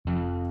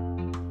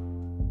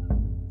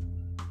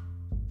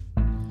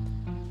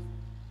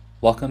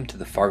Welcome to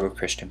the Fargo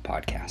Christian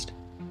Podcast.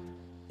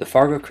 The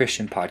Fargo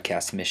Christian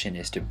Podcast mission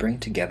is to bring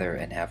together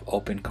and have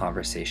open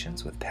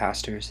conversations with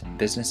pastors,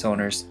 business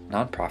owners,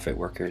 nonprofit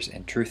workers,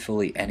 and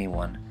truthfully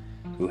anyone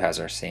who has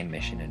our same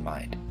mission in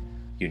mind,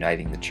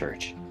 uniting the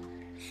church.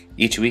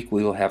 Each week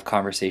we will have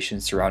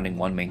conversations surrounding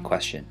one main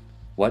question: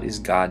 what is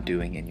God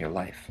doing in your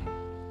life?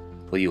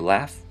 Will you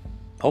laugh?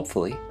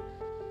 Hopefully.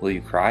 Will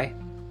you cry?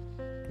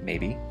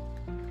 Maybe.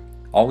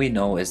 All we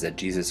know is that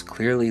Jesus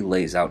clearly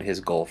lays out his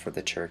goal for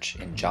the church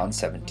in John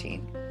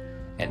 17,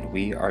 and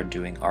we are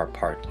doing our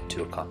part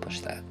to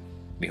accomplish that.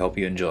 We hope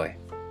you enjoy.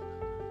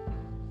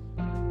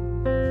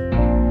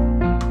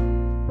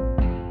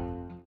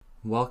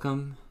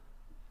 Welcome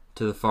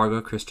to the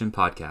Fargo Christian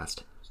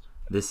Podcast.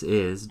 This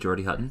is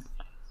Jordy Hutton.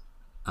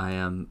 I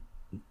am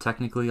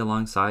technically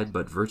alongside,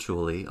 but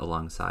virtually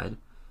alongside,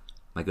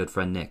 my good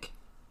friend Nick.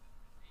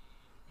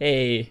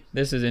 Hey,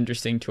 this is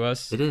interesting to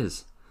us. It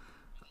is.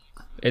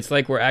 It's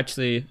like we're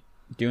actually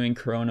doing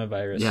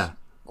coronavirus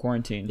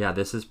quarantine. Yeah,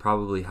 this is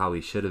probably how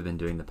we should have been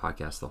doing the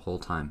podcast the whole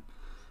time.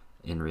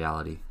 In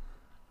reality,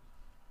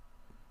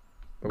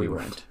 But we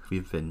weren't.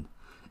 We've been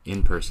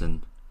in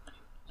person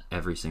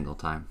every single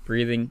time.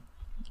 Breathing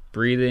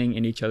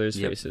in each other's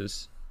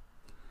faces.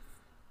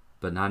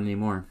 But not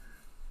anymore.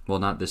 Well,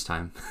 not this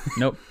time.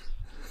 Nope.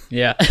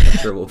 Yeah.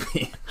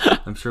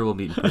 I'm sure we'll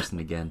meet in person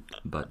again.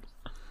 But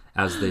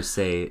as they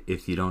say,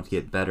 if you don't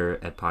get better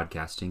at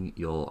podcasting,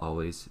 you'll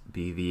always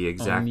be the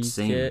exact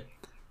same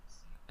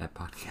at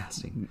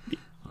podcasting.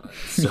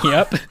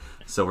 Yep.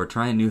 So we're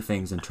trying new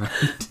things and trying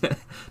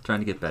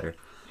to get better.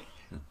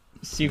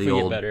 See if we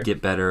get better.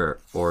 Get better,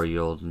 or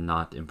you'll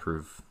not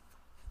improve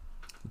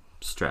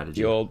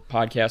strategy. The old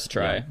podcast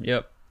try. Yeah.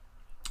 Yep.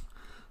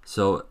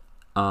 So,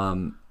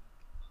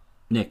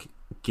 Nick,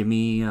 give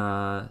me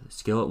a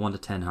scale at 1 to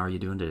 10. How are you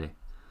doing today?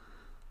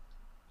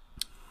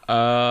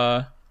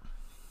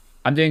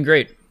 I'm doing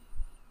great.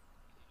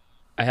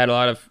 I had a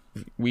lot of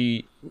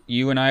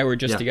you and I were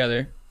just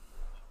together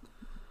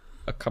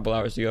a couple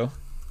hours ago,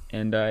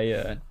 and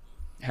I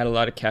had a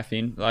lot of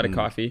caffeine, a lot of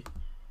coffee.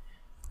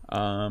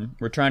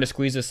 We're trying to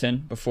squeeze this in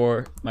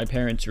before my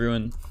parents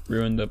ruin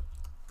the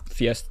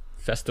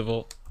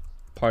festival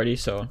party.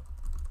 So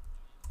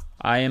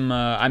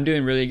I'm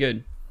doing really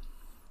good.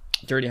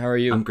 Jordy, how are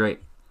you? I'm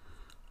great.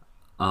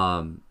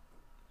 8.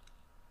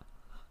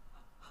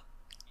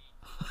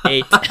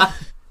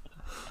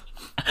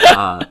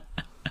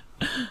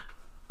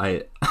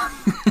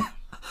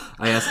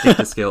 I asked Nick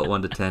to scale at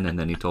 1 to 10, and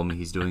then he told me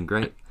he's doing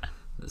great.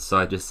 So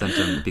I just sent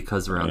him,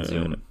 because we're on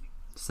Zoom,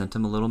 sent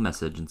him a little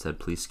message and said,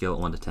 please scale at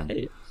 1 to 10.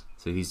 8.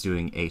 So he's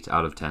doing 8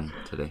 out of 10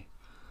 today.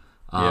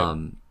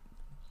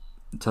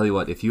 Tell you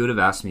what, if you would have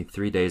asked me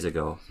 3 days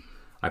ago,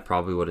 I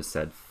probably would have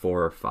said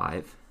 4 or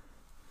 5.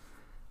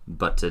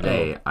 But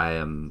today I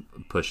am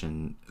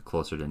pushing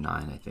closer to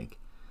 9, I think.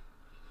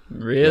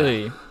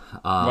 Really?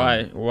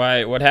 Yeah.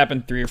 Why? What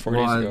happened 3 or 4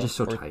 days ago? I'm just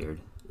so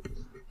tired.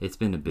 It's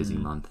been a busy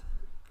month.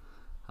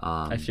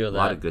 I feel that.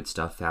 A lot of good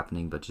stuff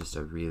happening, but just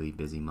a really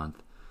busy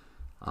month.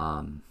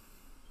 And,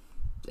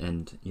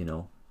 you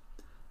know,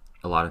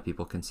 a lot of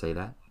people can say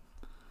that.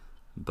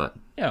 But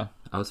yeah,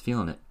 I was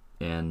feeling it.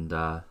 And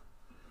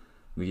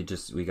we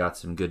got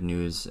some good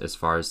news as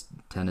far as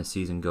tennis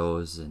season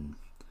goes. And,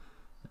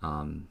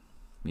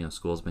 you know,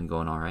 school's been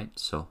going all right.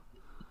 So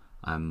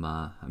I'm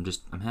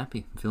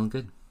happy. I'm feeling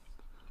good.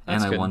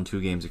 That's and I good. won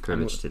 2 games of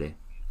cribbage today.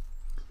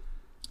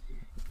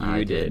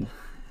 You did.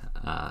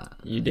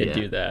 You did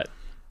do that.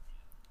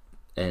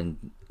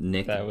 And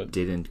Nick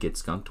didn't get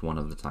skunked one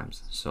of the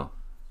times. So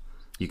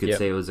you could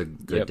say it was a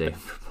good day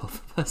for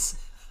both of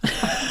us.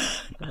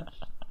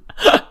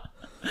 It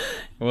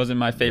wasn't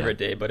my favorite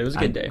day, but it was a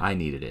good day. I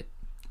needed it.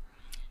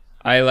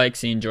 I like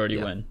seeing Jordy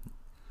win.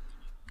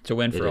 To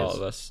win for all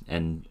of us.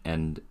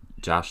 And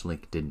Josh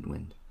Link didn't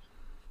win.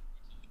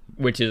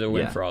 Which is a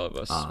win for all of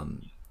us.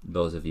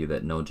 Those of you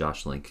that know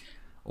Josh Link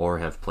or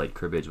have played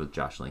cribbage with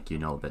Josh Link, you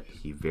know that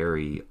he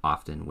very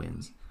often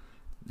wins,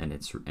 and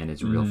it's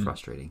real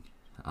frustrating.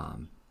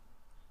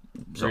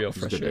 Real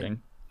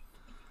frustrating.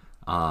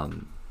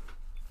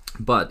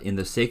 But in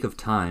the sake of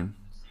time,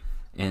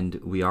 and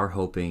we are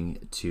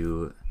hoping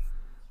to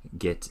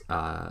get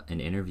an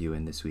interview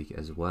in this week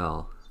as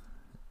well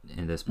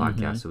in this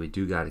podcast, so we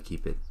do got to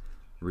keep it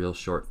real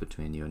short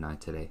between you and I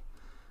today.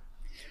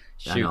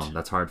 Shoot. I know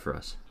that's hard for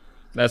us.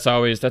 That's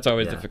always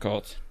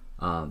difficult.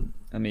 Let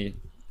me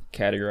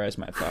categorize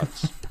my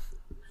thoughts.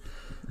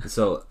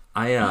 So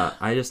I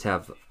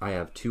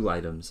have 2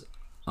 items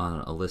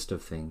on a list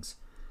of things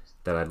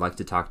that I'd like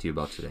to talk to you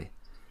about today.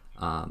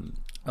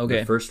 Okay.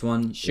 The first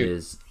one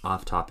is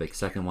off topic.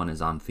 Second one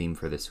is on theme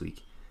for this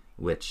week,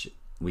 which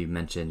we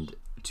mentioned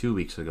 2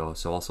 weeks ago.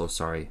 So also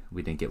sorry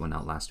we didn't get one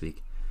out last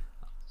week.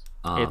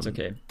 It's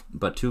okay.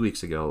 But 2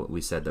 weeks ago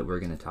we said that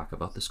we're going to talk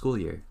about the school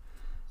year.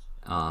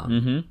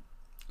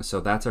 So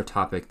that's our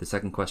topic. The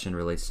second question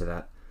relates to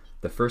that.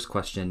 The first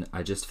question,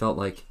 I just felt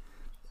like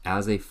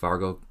as a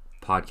Fargo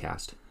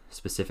podcast,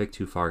 specific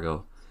to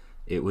Fargo,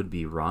 it would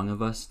be wrong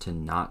of us to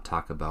not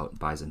talk about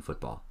Bison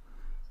football.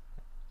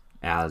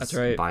 as That's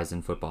right.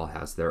 Bison football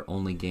has their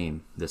only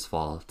game this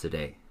fall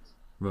today.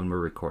 When we're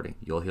recording,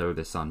 you'll hear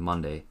this on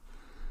Monday.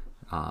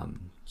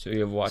 So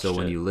you have watched. So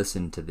when it. you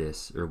listen to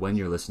this, or when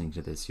you're listening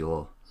to this,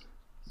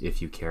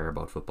 if you care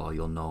about football,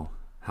 you'll know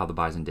how the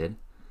Bison did.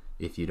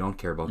 If you don't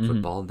care about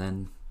football,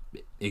 then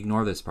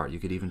ignore this part. You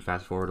could even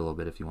fast forward a little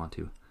bit if you want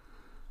to.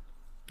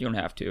 You don't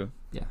have to.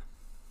 Yeah.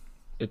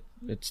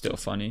 It's still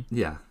funny.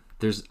 Yeah.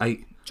 It's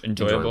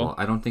enjoyable.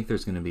 I don't think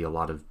there's going to be a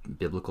lot of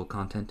biblical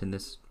content in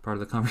this part of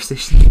the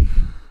conversation.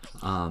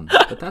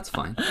 But that's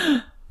fine.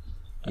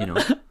 You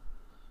know.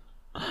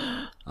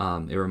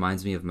 It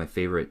reminds me of my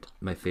favorite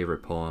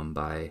poem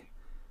by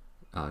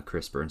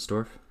Chris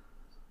Bernstorff,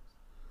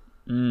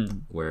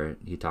 where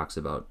he talks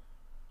about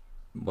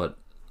what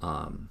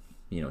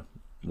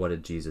what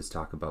did Jesus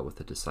talk about with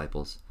the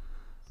disciples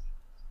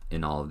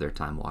in all of their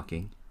time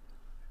walking,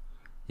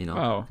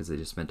 because they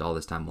just spent all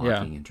this time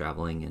walking and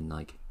traveling, and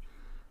like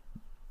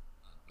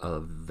a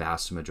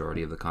vast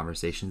majority of the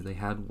conversations they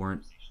had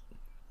weren't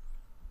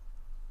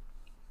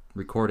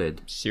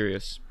recorded.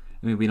 Serious.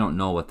 I mean, we don't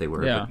know what they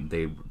were, but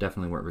they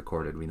definitely weren't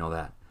recorded. We know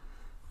that.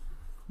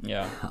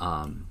 Yeah.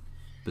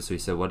 But so he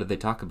said, what did they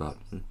talk about?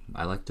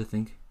 I like to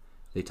think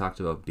they talked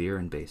about beer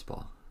and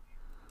baseball.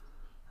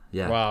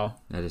 Yeah. Wow.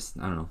 I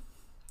don't know.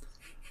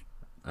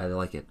 I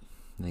like it.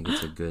 I think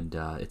it's a good,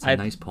 it's a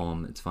nice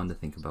poem. It's fun to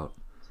think about.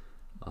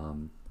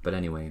 But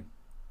anyway.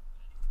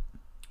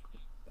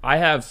 I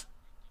have,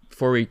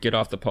 before we get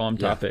off the poem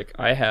topic,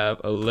 I have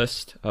a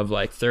list of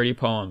like 30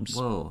 poems.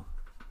 Whoa.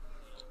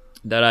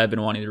 That I've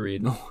been wanting to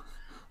read. No.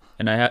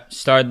 And I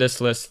started this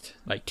list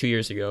like 2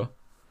 years ago.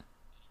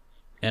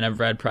 And I've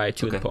read probably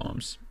two of the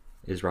poems.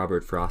 Is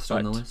Robert Frost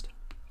on the list?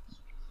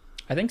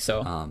 I think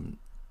so.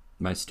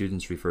 My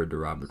students referred to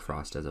Robert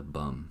Frost as a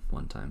bum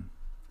one time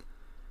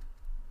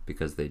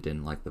because they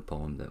didn't like the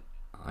poem that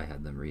I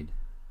had them read.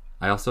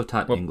 I also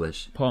taught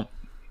English poem?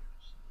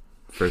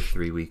 For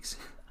 3 weeks.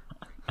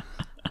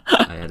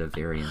 I had a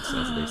variance,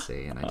 as they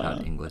say, and I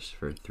taught English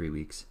for 3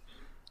 weeks.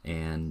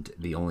 And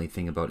the only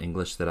thing about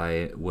English that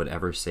I would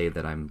ever say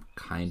that I'm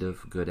kind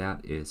of good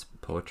at is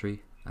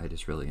poetry. I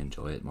just really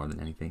enjoy it more than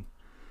anything.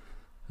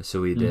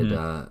 So we did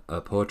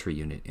a poetry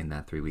unit in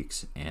that 3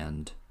 weeks,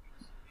 and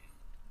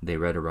they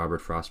read a Robert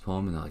Frost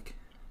poem, and they're like,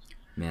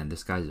 man,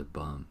 this guy's a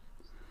bum.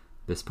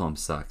 This poem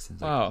sucks. And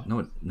wow.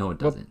 Like, no, it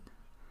doesn't.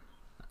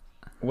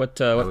 What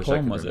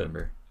poem was it?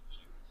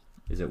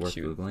 Is it worth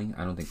Googling?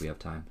 I don't think we have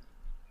time.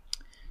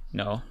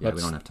 No. Yeah,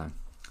 we don't have time.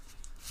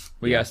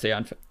 We gotta stay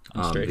on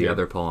straight The here.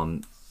 other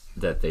poem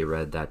that they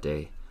read that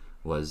day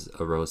was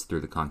 "A Rose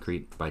Through the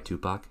Concrete" by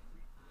Tupac.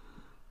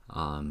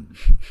 And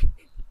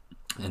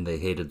they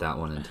hated that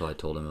one until I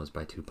told them it was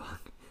by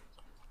Tupac.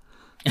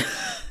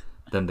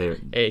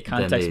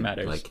 Context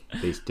matters. Like,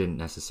 they didn't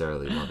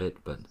necessarily love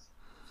it, but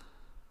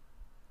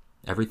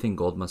 "Everything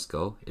Gold Must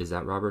Go," is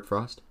that Robert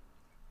Frost?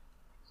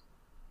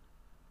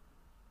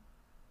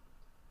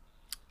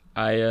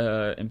 I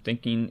am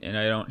thinking, and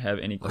I don't have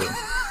any clue.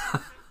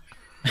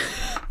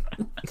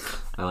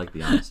 I like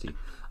the honesty.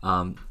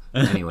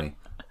 Anyway,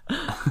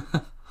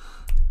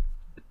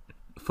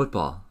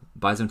 football,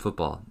 Bison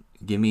football.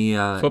 Give me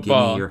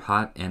your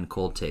hot and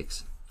cold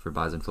takes for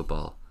Bison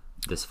football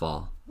this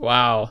fall.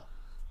 Wow,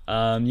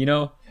 I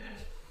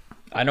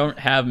don't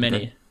have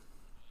many.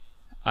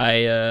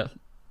 Okay.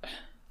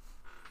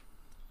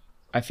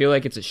 I feel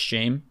like it's a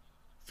shame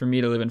for me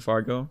to live in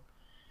Fargo,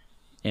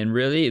 and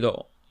really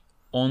the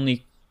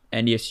only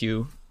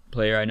NDSU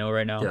player I know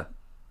right now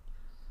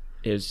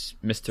is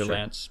Mr.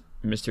 Lance,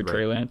 Mr.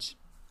 Trey Lance.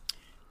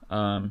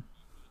 But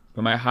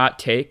my hot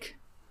take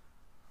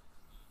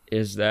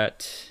is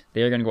that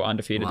they are going to go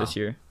undefeated this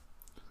year.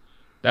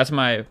 That's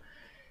my...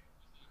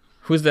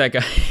 Who's that guy?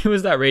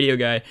 Who's that radio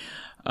guy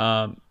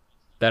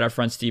that our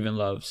friend Steven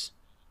loves?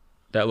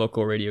 That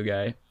local radio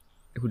guy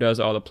who does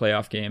all the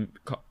playoff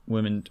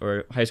women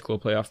or high school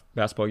playoff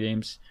basketball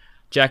games.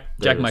 Jack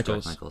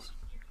Michaels.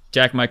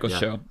 Jack Michaels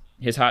show.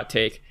 His hot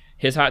take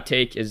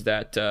is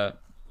that,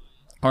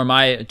 or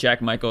my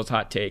Jack Michaels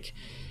hot take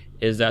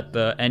is that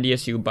the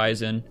NDSU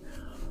Bison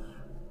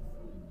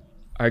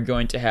are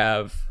going to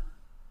have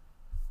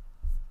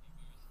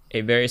a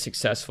very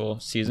successful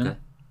season.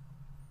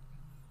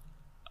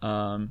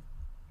 Okay.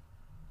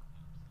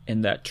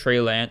 And that Trey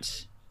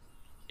Lance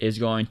is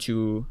going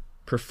to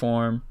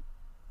perform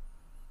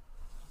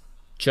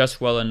just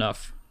well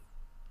enough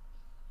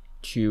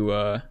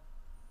to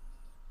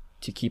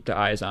keep the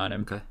eyes on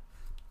him. Okay.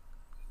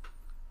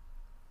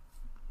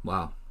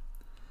 Wow.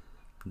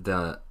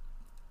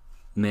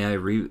 May I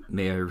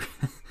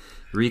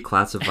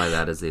reclassify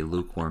that as a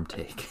lukewarm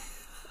take?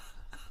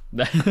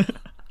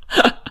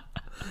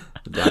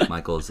 Jack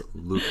Michaels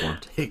lukewarm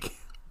take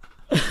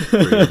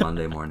for your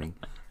Monday morning.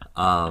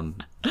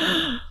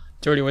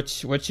 Jordy,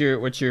 what's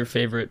your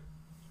favorite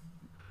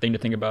thing to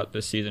think about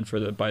this season for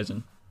the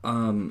Bison?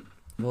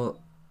 Well,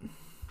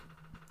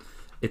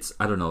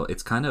 I don't know.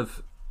 It's kind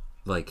of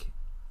like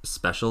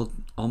special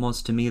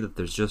almost to me that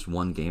there's just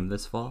one game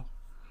this fall,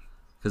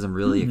 because I'm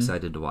really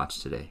excited to watch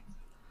today.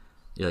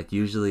 Like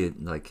usually,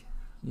 like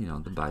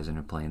the Bison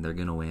are playing. They're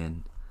gonna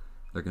win.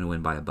 They're gonna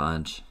win by a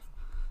bunch.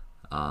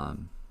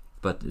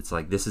 But it's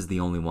like this is the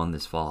only one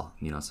this fall.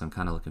 So I'm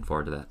kind of looking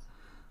forward to that.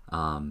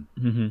 I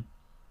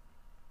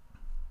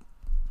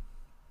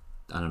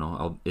don't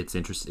know.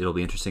 It'll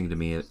be interesting to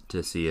me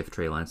to see if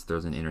Trey Lance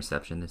throws an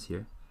interception this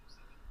year.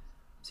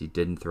 So he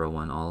didn't throw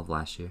one all of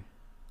last year.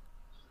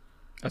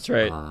 That's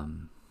right. I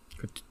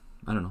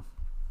don't know.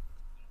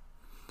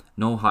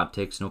 No hot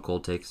takes, no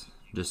cold takes.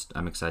 Just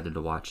I'm excited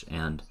to watch,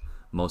 and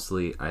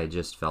mostly I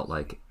just felt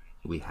like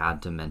we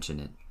had to mention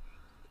it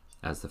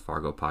as the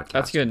Fargo podcast.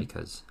 That's good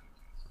because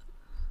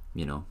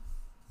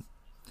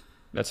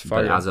that's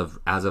Fargo.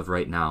 But as of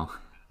right now,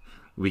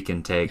 we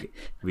can do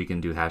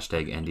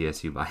hashtag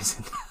NDSU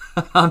Bison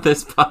on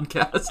this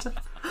podcast.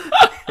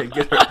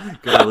 get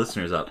our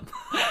listeners up.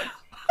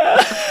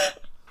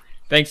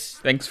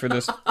 Thanks for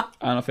this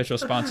unofficial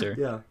sponsor.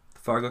 Yeah,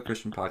 Fargo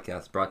Christian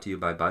Podcast brought to you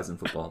by Bison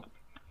Football.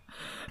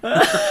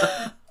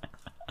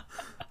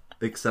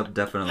 Except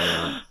definitely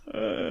not.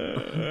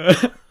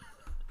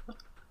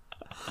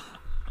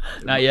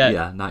 Not yet.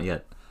 Yeah, not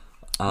yet.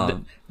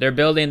 They're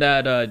building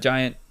that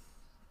giant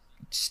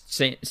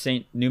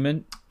Saint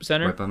Newman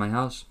Center right by my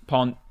house.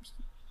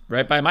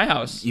 Right by my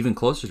house. Even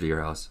closer to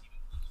your house.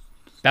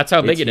 That's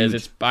how big it is.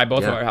 Huge. It's by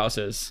both of our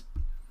houses.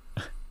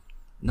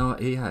 No,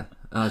 yeah.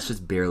 It's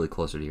just barely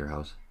closer to your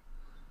house.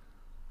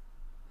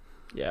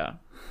 Yeah.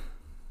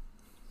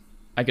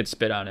 I could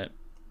spit on it.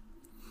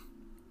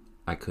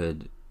 I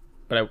could.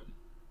 But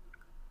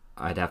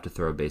I'd have to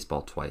throw a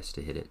baseball twice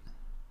to hit it.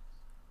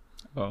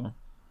 Oh.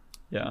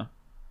 Yeah.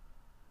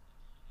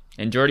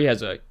 And Jordy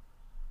has a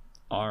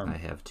arm. I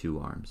have 2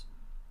 arms.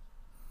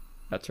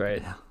 That's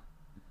right.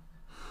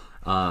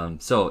 Yeah.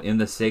 So, in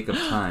the sake of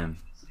time,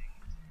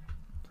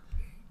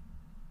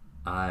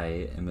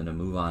 I am going to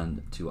move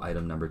on to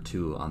item number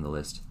 2 on the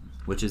list,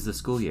 which is the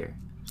school year.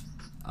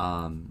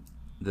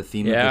 The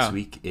theme of this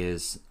week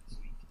is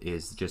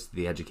just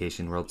the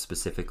education world,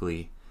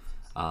 specifically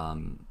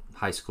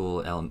high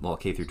school,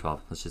 K through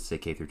 12. Let's just say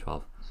K through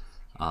 12.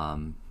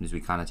 As we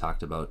kind of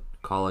talked about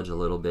college a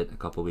little bit a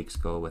couple weeks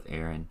ago with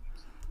Aaron.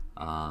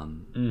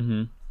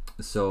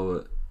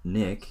 So,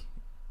 Nick,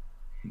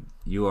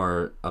 you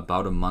are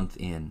about a month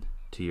in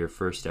to your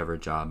first ever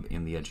job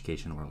in the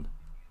education world.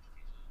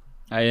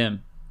 I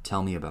am.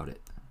 Tell me about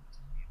it.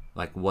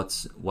 Like,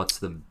 what's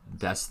the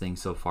best thing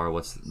so far?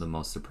 What's the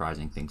most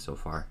surprising thing so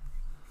far?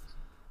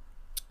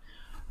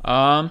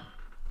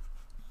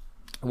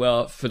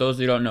 Well, for those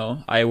who don't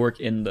know, I work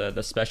in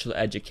the special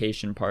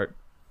education part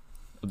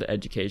of the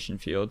education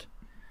field.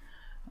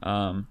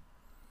 And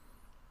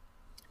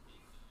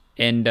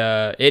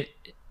it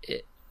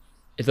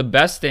the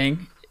best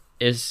thing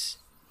is,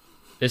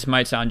 this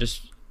might sound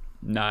just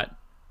not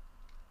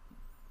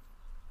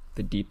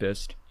the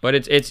deepest, but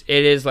it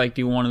is like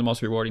one of the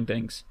most rewarding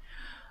things.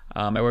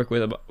 I work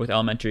with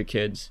elementary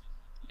kids,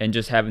 and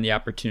just having the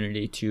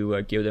opportunity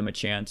to give them a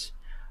chance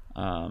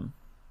to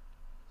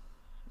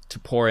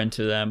pour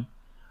into them,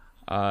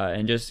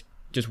 and just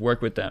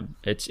work with them.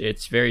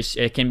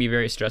 It can be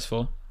very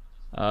stressful.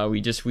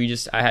 We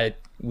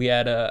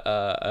had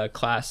a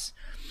class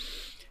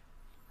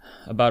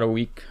about a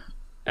week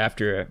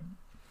after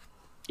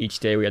each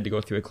day. We had to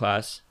go through a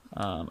class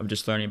of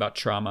just learning about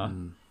trauma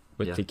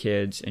with the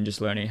kids, and just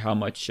learning how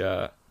much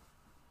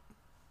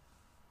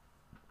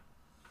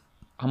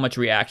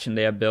reaction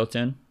they have built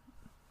in.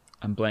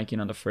 I'm blanking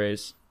on the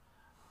phrase,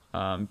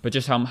 but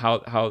just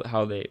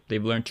how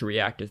they've learned to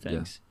react to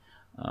things,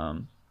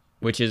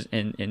 which is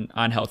an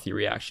unhealthy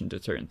reaction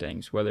to certain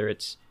things. Whether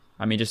it's,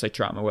 just like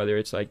trauma, whether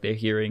it's like they're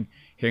hearing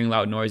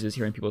loud noises,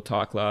 hearing people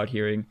talk loud,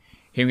 hearing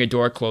a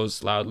door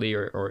close loudly,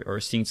 or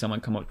seeing someone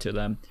come up to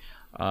them,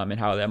 and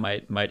how that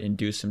might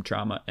induce some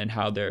trauma, and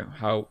how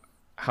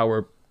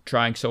we're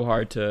trying so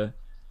hard to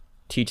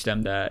teach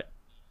them that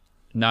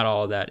not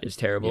all of that is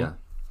terrible,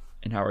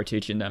 and how we're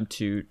teaching them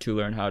to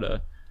learn how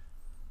to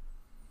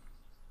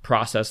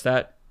process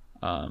that.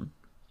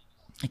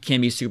 It can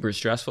be super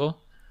stressful,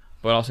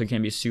 but also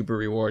can be super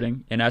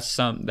rewarding, and it's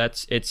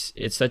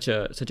such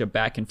a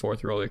back and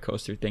forth roller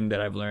coaster thing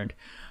that I've learned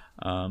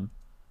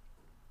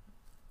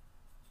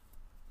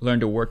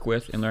to work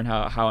with, and learn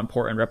how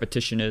important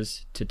repetition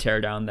is to tear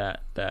down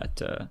that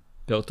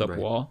built up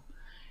wall.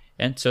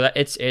 And so that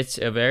it's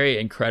a very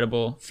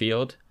incredible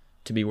field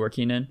to be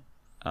working in.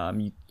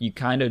 You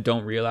kind of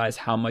don't realize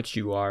how much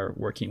you are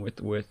working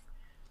with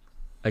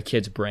a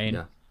kid's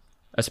brain,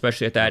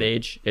 especially at that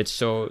age. It's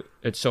so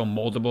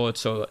moldable.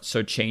 It's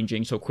so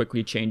changing, so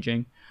quickly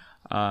changing.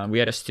 We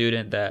had a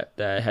student that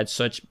had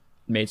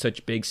made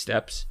such big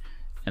steps,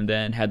 and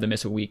then had to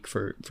miss a week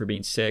for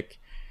being sick,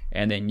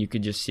 and then you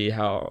could just see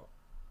how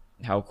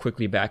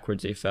quickly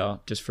backwards they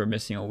fell just for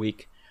missing a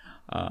week.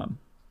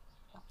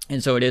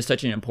 And so it is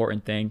such an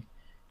important thing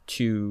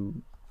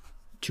to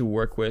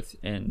work with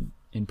and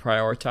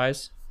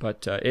prioritize.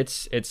 But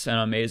it's an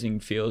amazing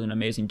field, an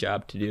amazing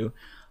job to do,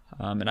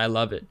 and I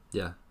love it.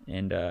 Yeah.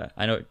 And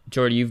I know,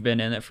 Jordy, you've been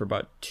in it for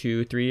about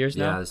 2-3 years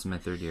now. Yeah, this is my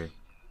 3rd year.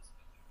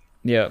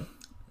 Yeah.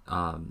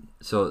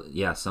 So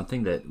yeah,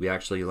 something that we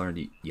actually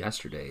learned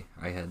yesterday.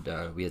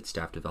 We had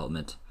staff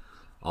development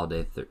all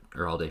day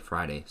or all day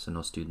Friday, so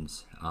no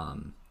students.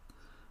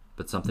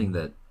 But something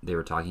that they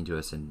were talking to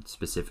us, and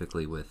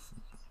specifically with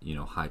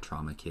high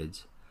trauma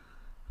kids,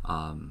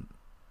 and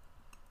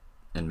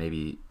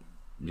maybe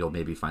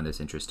you'll find this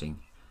interesting,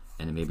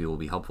 and it maybe will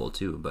be helpful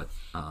too. But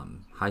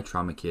high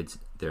trauma kids,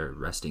 their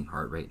resting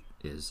heart rate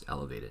is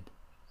elevated.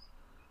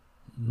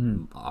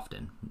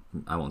 Often,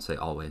 I won't say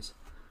always,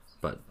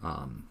 but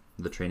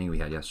the training we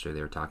had yesterday,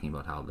 they were talking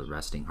about how the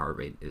resting heart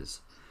rate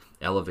is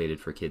elevated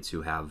for kids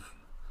who have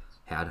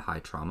had high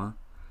trauma.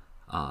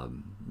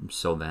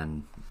 So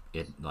then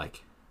it,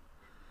 like,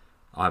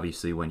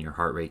 obviously when your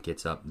heart rate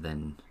gets up,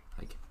 then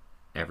like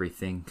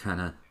everything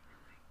kind of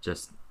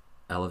just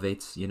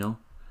elevates,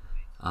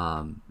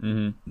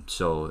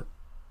 So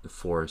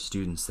for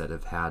students that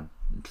have had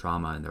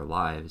trauma in their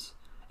lives,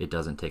 it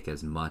doesn't take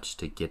as much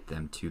to get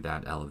them to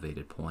that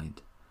elevated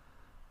point.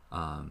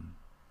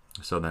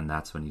 So then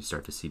that's when you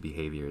start to see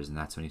behaviors, and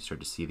that's when you start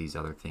to see these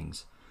other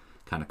things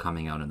kind of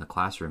coming out in the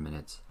classroom, and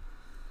it's,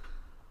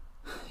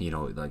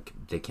 like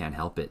they can't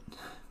help it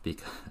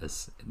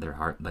because their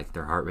heart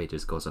rate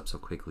just goes up so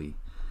quickly,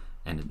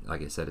 and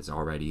like I said, it's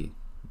already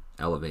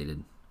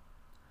elevated,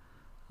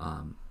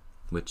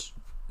 which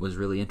was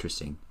really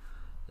interesting.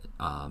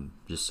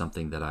 Just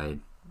something that I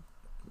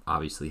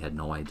obviously had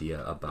no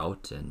idea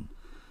about, and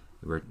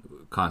we're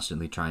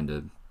constantly trying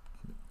to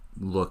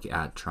look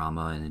at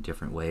trauma in a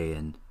different way,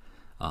 and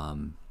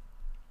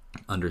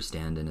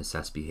understand and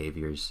assess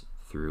behaviors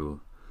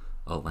through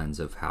a lens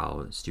of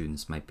how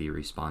students might be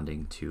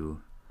responding to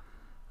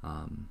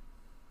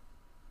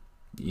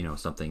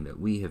something that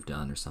we have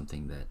done, or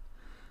something that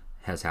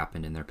has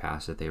happened in their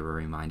past that they were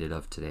reminded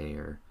of today,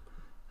 or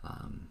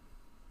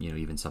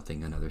even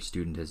something another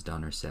student has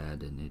done or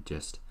said. And it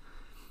just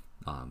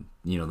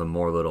the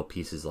more little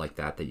pieces like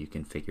that you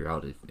can figure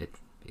out, it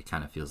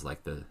kind of feels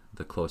like the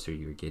closer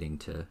you're getting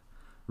to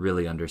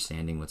really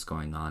understanding what's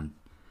going on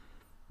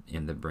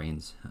in the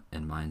brains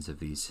and minds of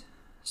these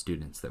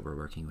students that we're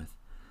working with.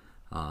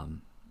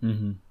 And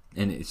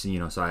it's,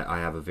 so I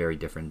have a very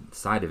different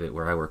side of it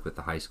where I work with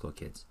the high school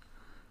kids.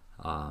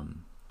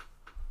 And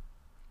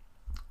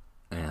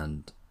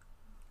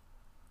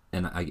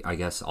I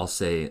guess I'll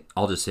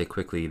just say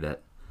quickly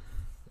that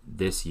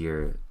this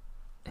year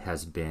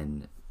has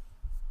been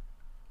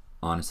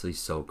honestly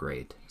so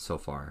great so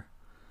far.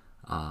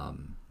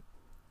 And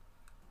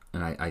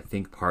I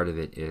think part of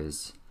it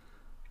is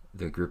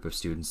the group of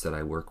students that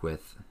I work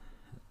with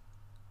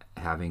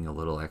having a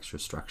little extra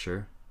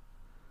structure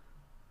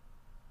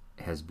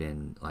has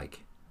been like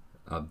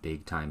a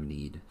big time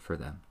need for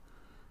them.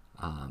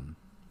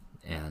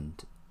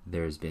 And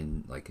there's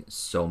been like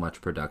so much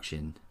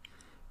production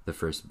the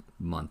first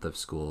month of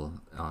school,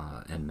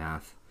 and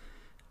math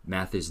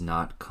is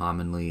not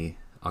commonly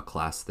a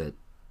class that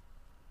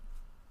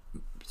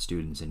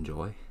students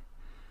enjoy.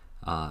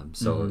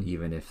 So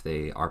even if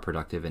they are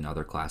productive in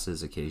other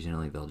classes,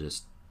 occasionally they'll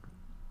just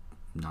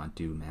not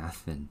do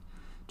math and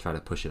try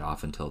to push it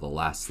off until the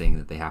last thing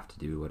that they have to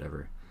do,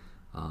 whatever.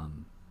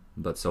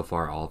 But so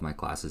far, all of my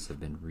classes have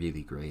been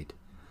really great.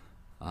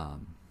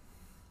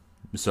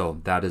 So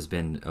that has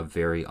been a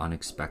very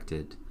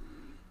unexpected,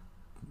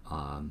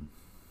 I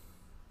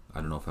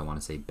don't know if I want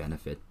to say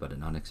benefit, but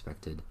an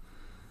unexpected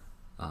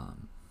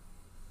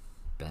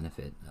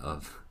benefit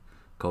of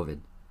COVID.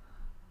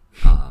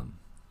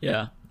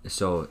 Yeah.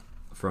 So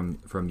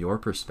from your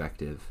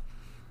perspective,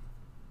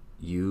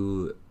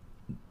 you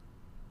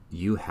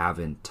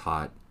haven't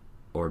taught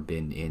or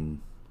been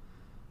in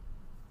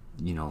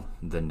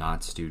the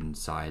not student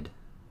side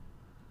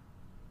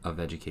of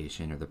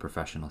education, or the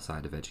professional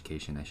side of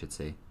education, I should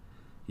say.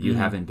 You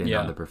haven't been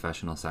on the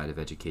professional side of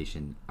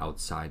education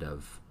outside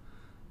of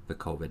the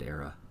COVID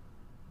era.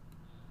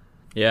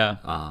 Yeah.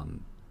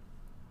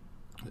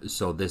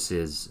 So this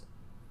is,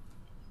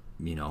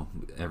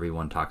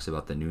 everyone talks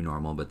about the new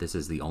normal, but this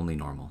is the only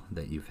normal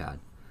that you've had.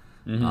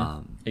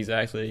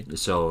 Exactly.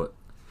 So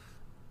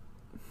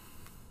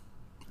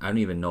I don't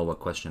even know what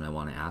question I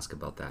want to ask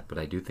about that, but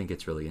I do think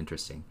it's really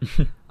interesting.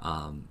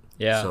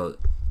 Yeah. So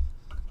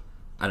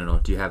I don't know.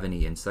 Do you have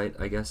any insight,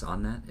 I guess,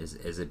 on that?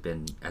 Has it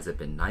been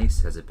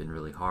nice? Has it been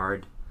really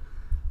hard?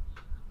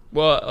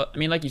 Well, I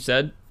mean, like you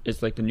said,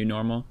 it's like the new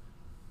normal.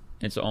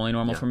 It's the only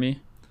normal for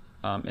me.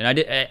 And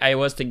I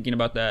was thinking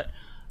about that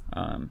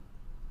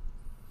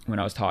when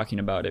I was talking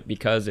about it,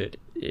 because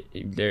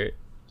they're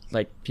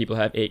like, people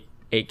have eight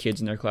kids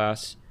in their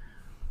class.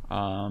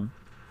 And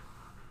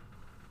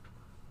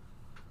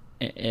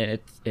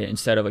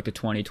instead of like the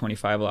 20,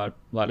 25, a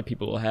lot of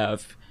people will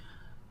have,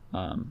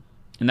 and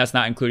that's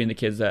not including the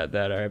kids that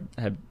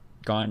have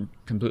gone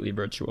completely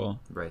virtual.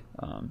 Right.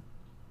 I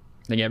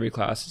think every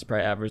class is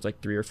probably average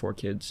like 3 or 4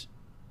 kids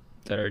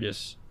that are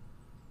just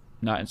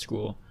not in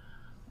school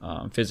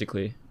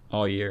physically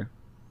all year.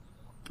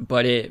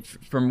 But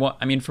from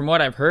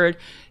what I've heard,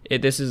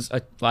 this is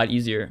a lot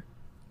easier.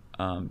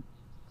 And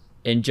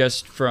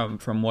just from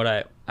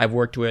what I've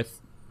worked with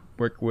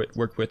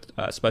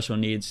special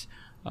needs,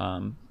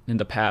 and in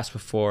the past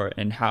before,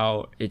 and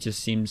how it just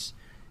seems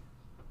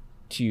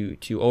to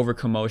over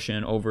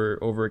commotion,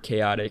 over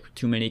chaotic.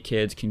 Too many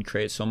kids can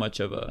create so much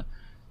of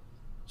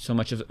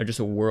just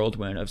a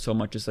whirlwind of so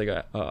much, just like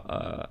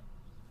a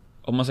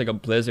almost like a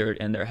blizzard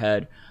in their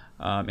head.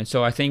 And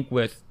so I think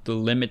with the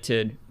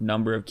limited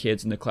number of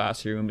kids in the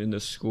classroom, in the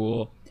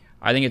school,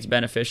 I think it's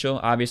beneficial,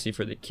 obviously,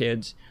 for the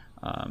kids,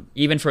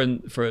 even for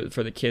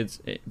the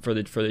kids, for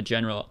the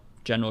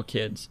general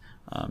kids,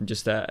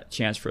 just that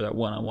chance for that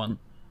one-on-one,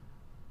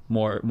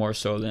 more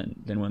so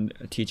than when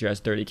a teacher has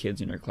 30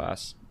 kids in her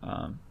class.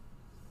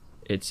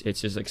 It's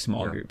just like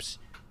small groups,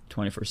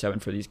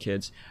 24/7 for these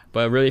kids.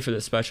 But really for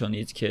the special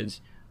needs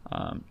kids,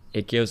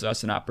 it gives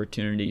us an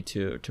opportunity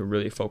to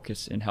really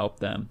focus and help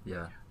them.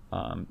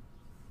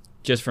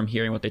 Just from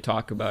hearing what they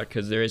talk about,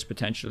 because there is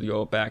potential to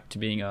go back to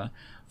being a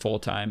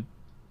full-time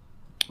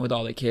with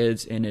all the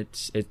kids, and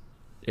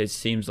it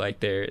seems like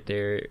there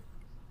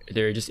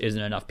just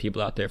isn't enough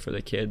people out there for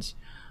the kids,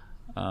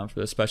 for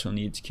the special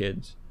needs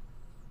kids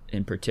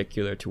in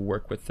particular, to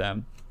work with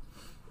them.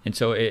 And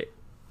so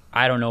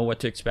I don't know what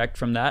to expect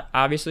from that,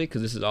 obviously,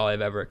 because this is all I've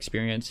ever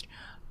experienced.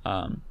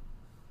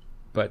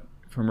 But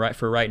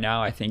for right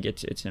now, I think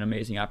it's an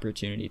amazing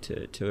opportunity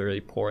to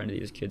really pour into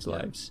these kids'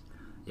 lives.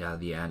 Yeah,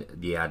 the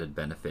added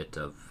benefit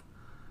of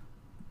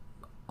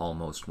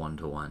almost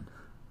 1-to-1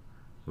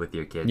 with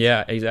your kids.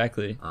 Yeah,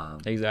 exactly.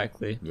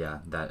 Exactly.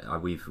 Yeah,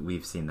 that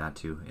we've seen that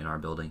too in our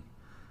building.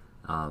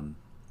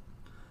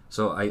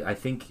 So I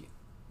think,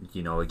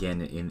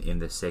 again, in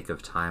the sake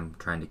of time,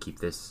 trying to keep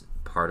this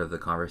part of the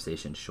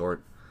conversation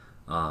short,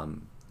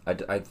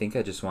 I think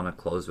I just want to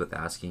close with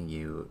asking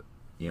you,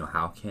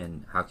 how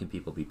can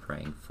people be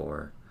praying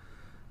for,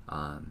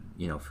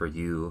 for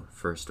you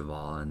first of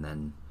all, and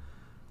then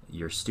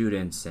your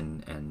students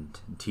and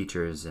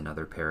teachers and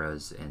other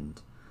paras,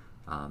 and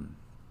I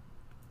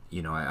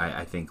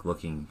think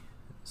looking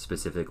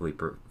specifically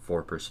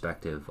for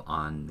perspective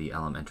on the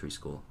elementary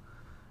school,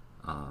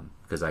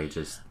 because I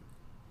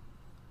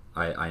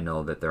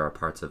know that there are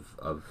parts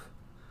of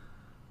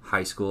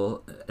high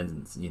school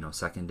and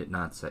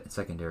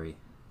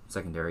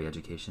secondary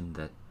education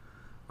that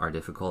are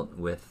difficult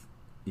with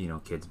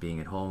kids being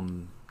at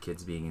home,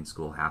 kids being in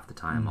school half the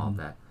time, all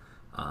that.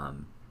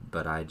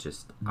 But I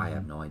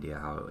have no idea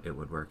how it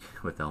would work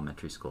with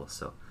elementary school.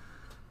 So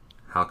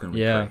how can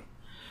we pray?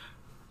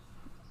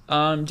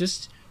 I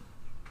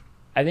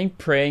think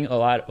praying a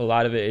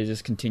lot of it is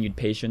just continued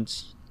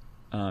patience,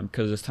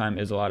 because this time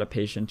is a lot of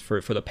patience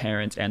for the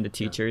parents and the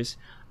teachers.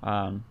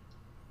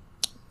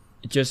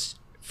 Just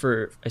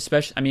for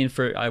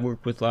especially, I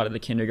work with a lot of the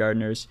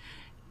kindergartners,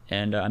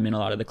 and I'm in a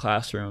lot of the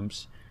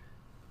classrooms,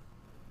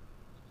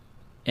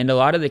 and a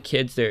lot of the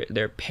kids,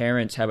 their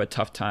parents have a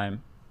tough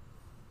time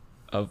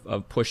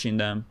of pushing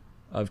them,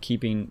 of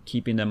keeping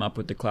them up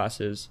with the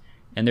classes.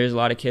 And there's a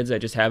lot of kids that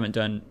just haven't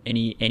done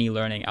any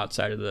learning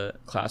outside of the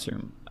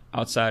classroom,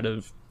 outside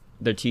of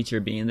their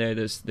teacher being there.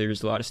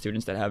 There's a lot of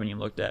students that haven't even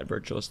looked at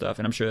virtual stuff,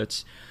 and I'm sure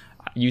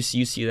you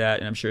see that,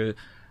 and I'm sure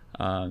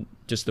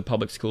just the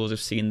public schools have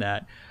seen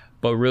that.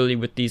 But really,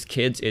 with these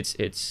kids,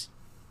 it's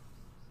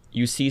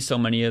you see so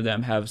many of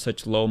them have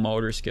such low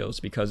motor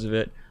skills because of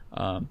it.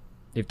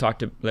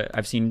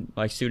 I've seen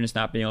like students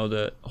not being able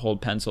to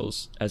hold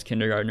pencils as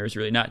kindergartners,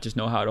 really not just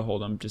know how to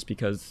hold them, just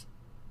because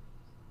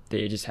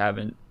they just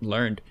haven't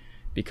learned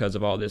because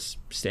of all this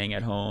staying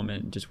at home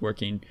and just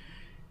working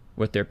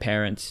with their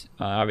parents.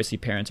 Obviously,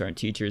 parents aren't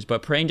teachers,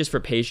 but praying just for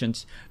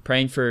patience,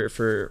 praying for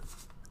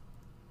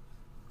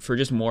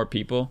just more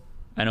people.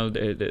 I know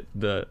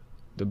the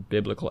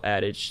biblical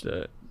adage,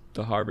 the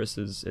harvest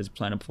is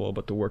plentiful,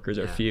 but the workers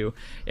are few.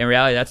 In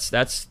reality,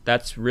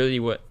 that's really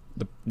what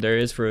there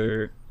is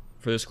for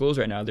the schools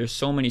right now. There's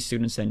so many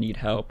students that need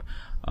help.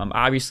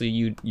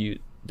 Obviously,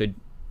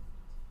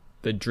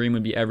 the dream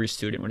would be every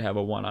student would have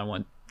a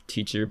one-on-one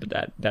teacher,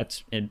 but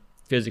that's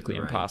physically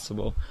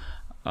impossible.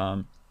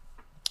 But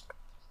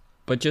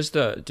just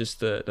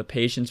the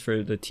patience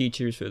for the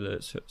teachers, for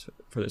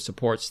the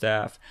support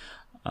staff,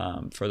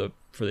 for the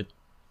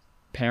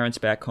parents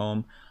back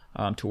home,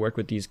 to work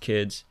with these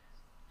kids,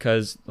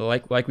 because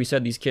like we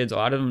said, these kids, a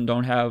lot of them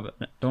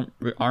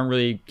aren't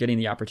really getting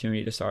the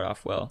opportunity to start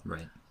off well.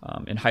 Right.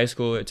 In high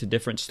school, it's a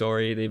different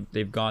story.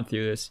 They've gone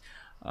through this,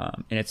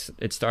 and it's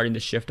starting to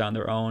shift on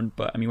their own.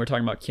 But we're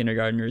talking about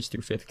kindergartners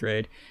through 5th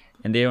grade,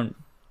 and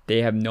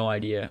they have no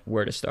idea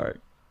where to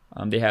start.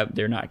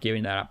 They're not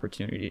given that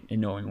opportunity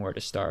in knowing where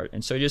to start.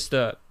 And so just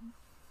the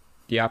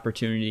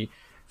opportunity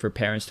for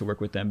parents to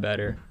work with them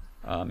better,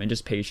 and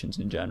just patience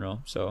in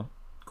general. So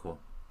cool.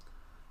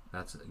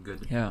 That's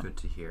good. Yeah. Good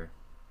to hear.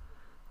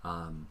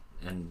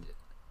 And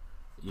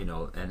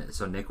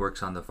so Nick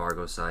works on the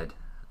Fargo side.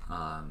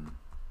 I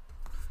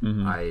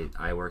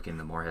work in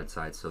the Moorhead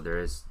side, so there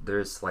is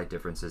slight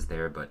differences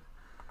there, but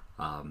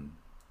I'm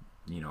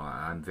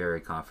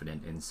very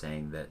confident in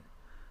saying that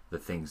the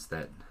things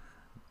that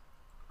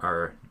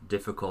are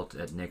difficult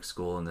at Nick's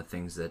school and the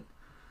things that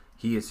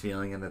he is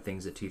feeling and the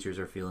things that teachers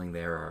are feeling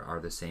there are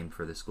the same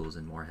for the schools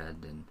in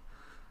Moorhead, and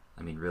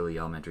really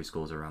elementary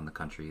schools around the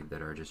country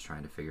that are just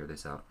trying to figure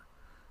this out.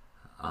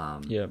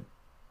 Yeah.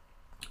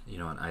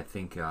 And I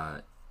think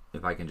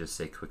if I can just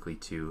say quickly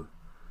too,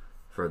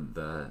 for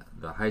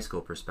the high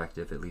school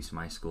perspective, at least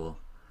my school,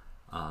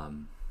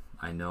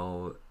 I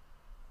know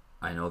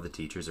the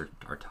teachers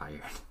are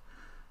tired.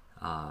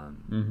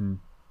 Mm-hmm.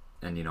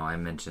 And I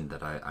mentioned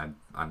that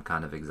I'm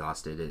kind of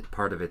exhausted.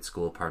 Part of it's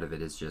school, part of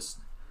it is just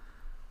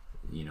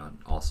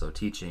also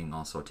teaching,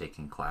 also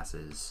taking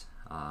classes.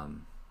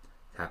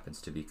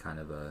 Happens to be kind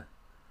of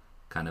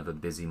a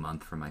busy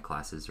month for my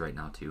classes right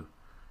now too.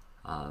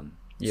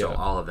 So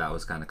all of that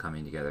was kind of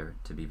coming together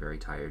to be very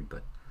tired.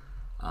 But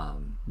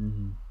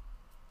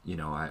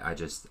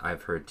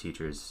I've heard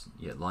teachers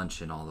at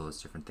lunch and all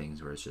those different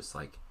things where it's just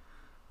like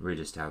we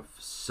just have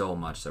so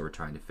much that we're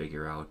trying to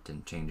figure out,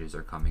 and changes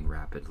are coming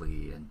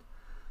rapidly, and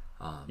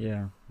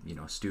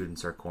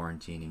students are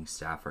quarantining,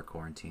 staff are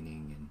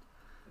quarantining, and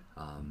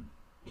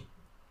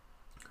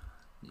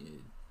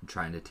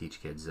trying to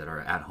teach kids that are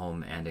at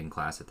home and in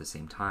class at the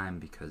same time,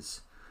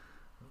 because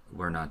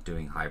we're not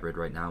doing hybrid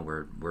right now.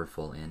 We're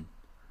full in.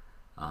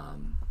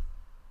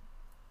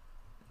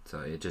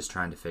 So it's just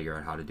trying to figure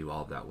out how to do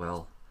all of that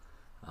well.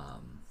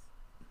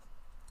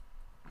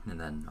 And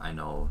then I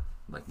know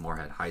like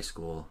Moorhead High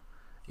School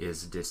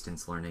is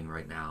distance learning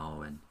right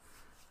now, and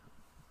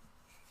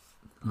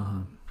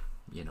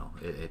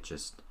it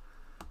just,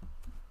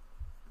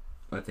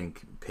 I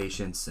think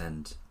patience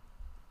and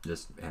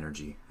just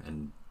energy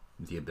and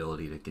the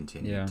ability to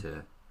continue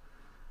to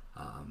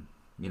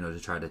to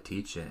try to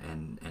teach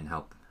and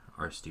help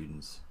our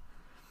students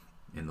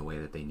in the way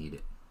that they need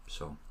it.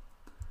 So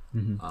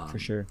for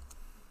sure.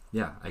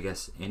 Yeah, I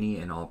guess any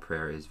and all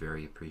prayer is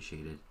very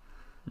appreciated.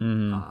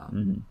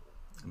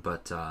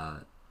 But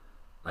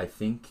I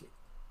think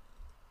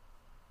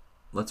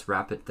let's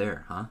wrap it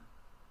there, huh?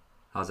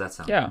 How's that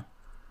sound? Yeah,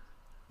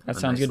 that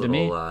sounds good to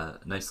me.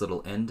 Nice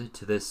little end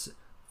to this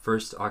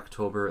first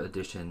October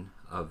edition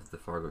of the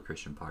Fargo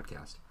Christian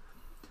Podcast.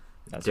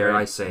 That's dare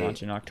right. I say?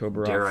 Launching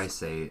October dare off. I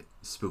say?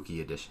 Spooky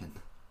edition.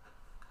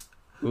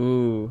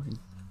 Ooh,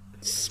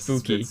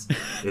 spooky!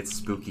 It's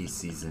spooky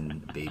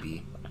season,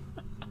 baby.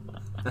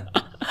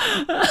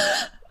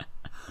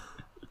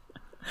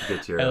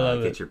 Get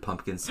your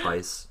pumpkin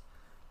spice,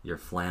 your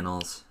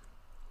flannels,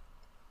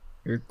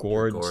 your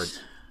gourds,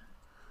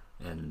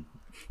 and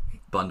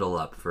bundle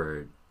up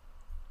for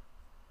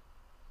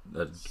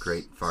a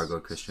great Fargo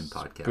Christian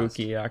podcast.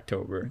 Spooky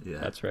October. Yeah,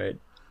 that's right.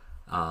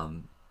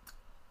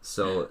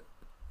 So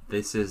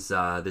this is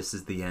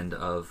the end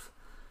of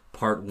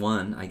part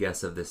 1, I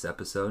guess, of this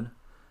episode,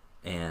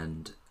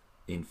 and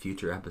in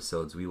future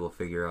episodes we will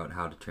figure out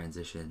how to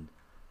transition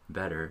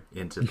better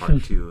into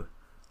part 2,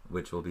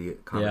 which will be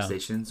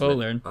conversations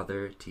with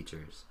other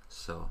teachers.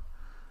 So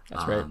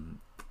that's right.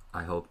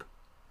 I hope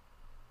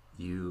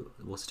you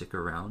will stick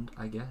around,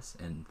 I guess,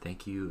 and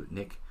thank you,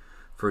 Nick,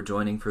 for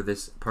joining for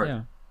this part.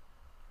 Yeah.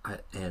 I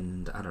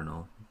don't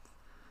know.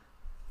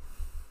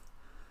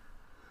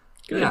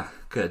 Good. Yeah,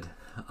 good.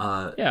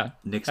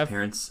 Nick's Have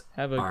parents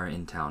are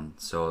in town,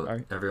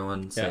 so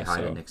everyone say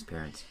hi to Nick's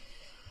parents.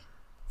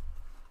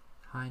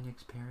 Hi,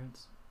 Nick's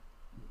parents.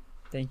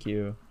 Thank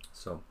you.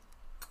 So,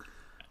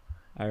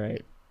 all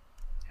right.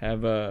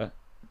 Have a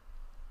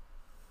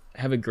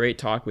great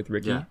talk with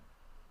Ricky. Yeah,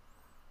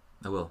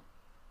 I will.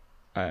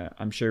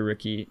 I'm sure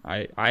Ricky.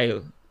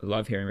 I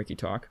love hearing Ricky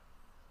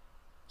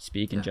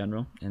speak in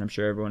general, and I'm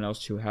sure everyone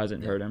else who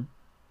hasn't heard him,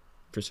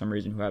 for some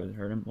reason, who haven't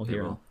heard him, will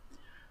hear him.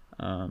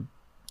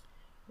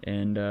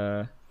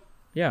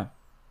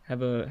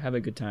 Have a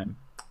good time.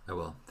 I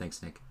will.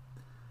 Thanks, Nick.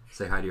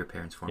 Say hi to your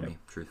parents for me,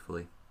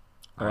 truthfully.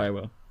 All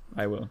right.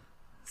 I will.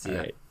 See ya.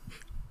 Right.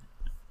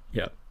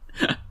 Yep.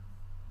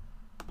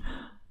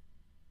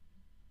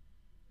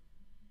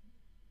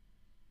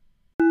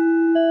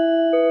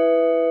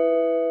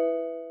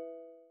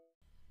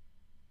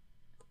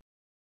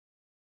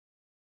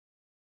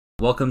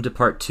 Welcome to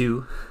part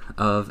 2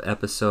 of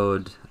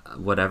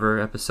whatever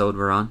episode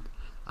we're on.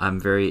 I'm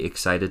very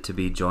excited to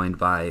be joined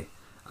by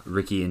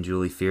Ricky and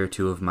Julie Feir,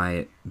 2 of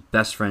my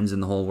best friends in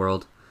the whole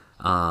world.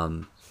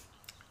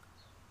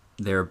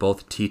 They're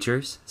both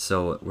teachers,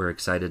 so we're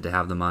excited to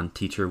have them on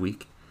Teacher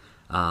Week.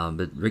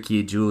 But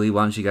Ricky, Julie,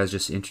 why don't you guys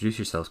just introduce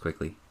yourselves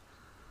quickly?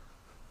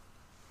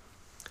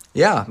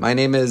 Yeah, my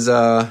name is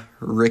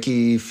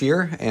Ricky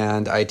Feir,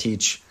 and I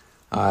teach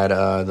at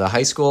the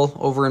high school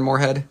over in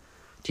Moorhead.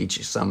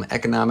 Teach some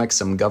economics,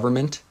 some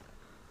government.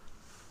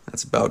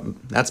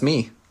 That's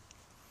me.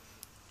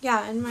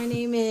 Yeah, and my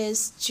name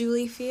is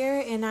Julie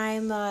Feir, and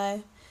I'm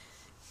a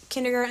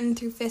kindergarten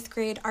through 5th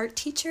grade art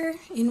teacher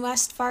in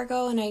West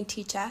Fargo, and I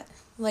teach at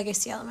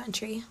Legacy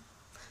Elementary.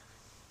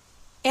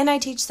 And I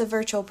teach the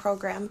virtual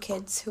program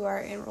kids who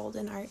are enrolled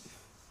in art.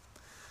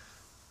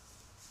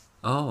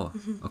 Oh,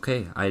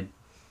 okay. I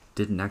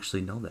didn't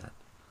actually know that.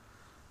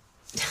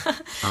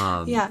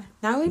 Yeah,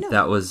 now we know.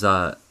 That was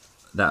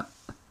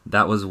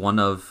that was one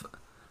of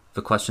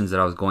the questions that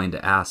I was going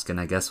to ask, and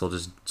I guess we'll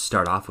just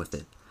start off with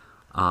it.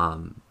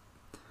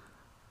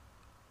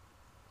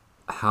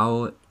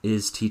 How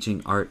is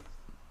teaching art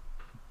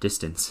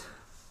distance?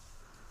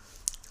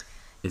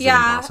 Is it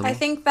impossible? I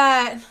think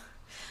that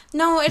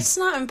No, it's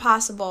not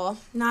impossible.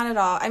 Not at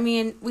all. I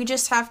mean, we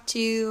just have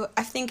to,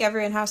 I think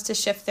everyone has to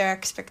shift their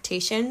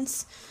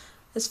expectations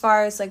as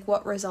far as like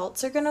what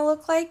results are going to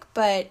look like,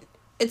 but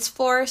it's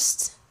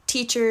forced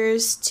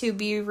teachers to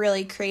be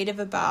really creative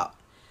about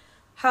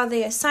how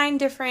they assign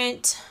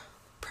different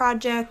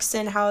projects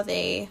and how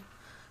they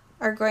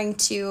are going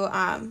to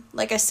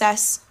like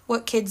assess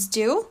what kids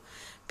do,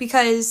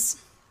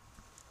 because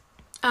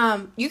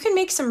you can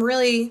make some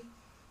really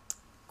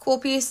cool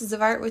pieces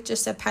of art with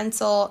just a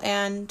pencil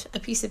and a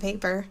piece of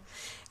paper.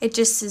 It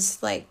just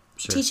is like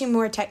teaching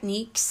more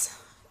techniques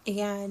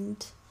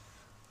and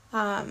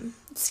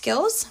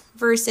skills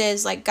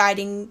versus like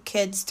guiding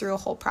kids through a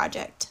whole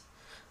project.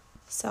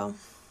 So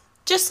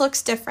just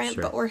looks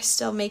different, but we're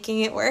still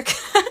making it work.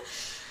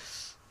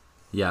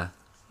 Yeah.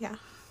 Yeah.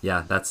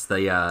 Yeah, that's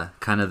the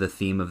kind of the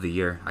theme of the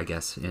year, I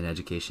guess, in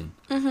education.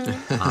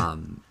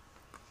 Mm-hmm.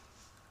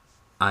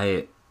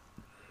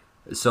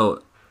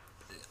 So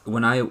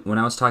when I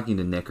was talking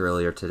to Nick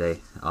earlier today,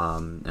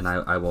 and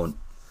I won't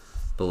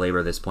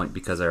belabor this point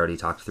because I already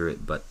talked through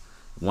it, but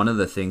one of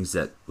the things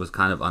that was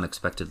kind of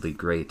unexpectedly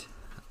great,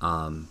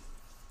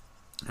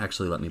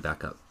 actually, let me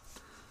back up.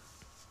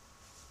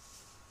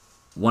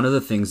 One of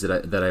the things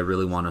that I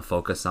really want to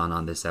focus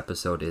on this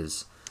episode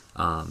is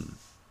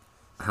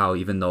how,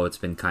 even though it's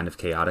been kind of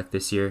chaotic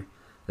this year,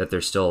 that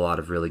there's still a lot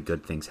of really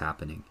good things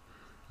happening.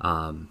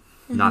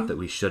 Not that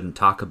we shouldn't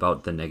talk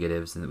about the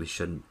negatives and that we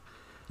shouldn't,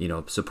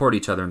 support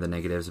each other in the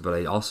negatives, but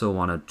I also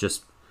want to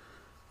just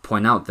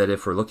point out that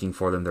if we're looking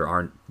for them, there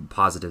are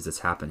positives that's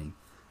happening.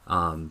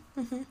 And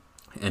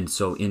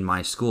so in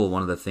my school,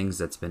 one of the things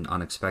that's been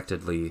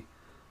unexpectedly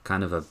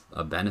kind of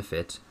a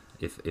benefit,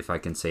 if I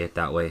can say it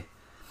that way,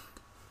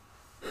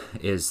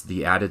 is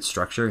the added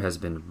structure has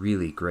been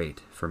really great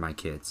for my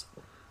kids.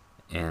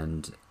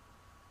 And,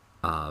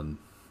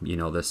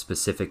 the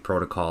specific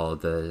protocol,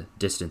 the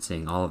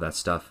distancing, all of that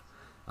stuff.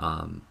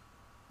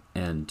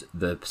 And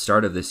the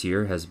start of this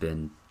year has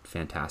been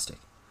fantastic.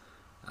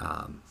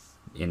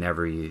 In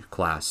every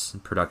class,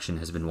 production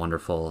has been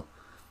wonderful.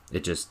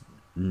 It just,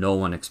 no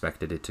one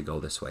expected it to go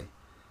this way.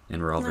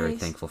 And we're all very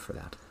thankful for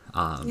that.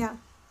 Yeah.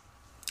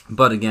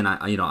 But again,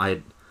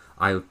 I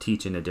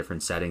teach in a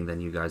different setting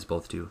than you guys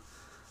both do.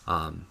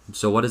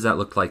 So what does that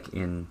look like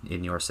in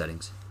your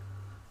settings?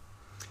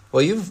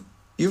 Well, you've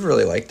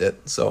really liked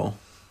it, so.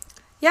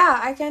 Yeah,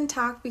 I can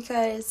talk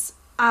because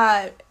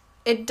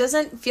it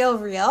doesn't feel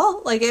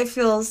real. Like, it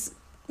feels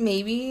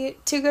maybe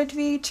too good to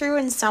be true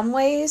in some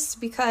ways,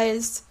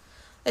 because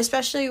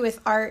especially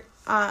with art,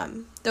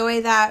 the way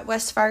that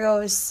West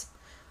Fargo's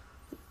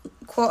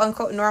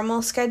quote-unquote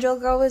normal schedule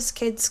goes,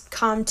 kids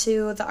come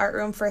to the art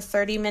room for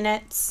 30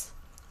 minutes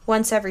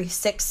once every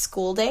 6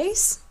 school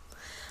days.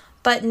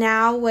 But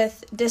now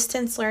with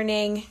distance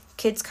learning,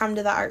 kids come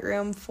to the art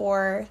room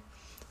for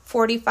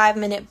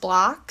 45-minute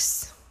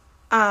blocks.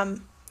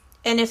 And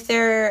if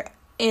they're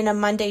in a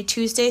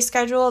Monday-Tuesday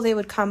schedule, they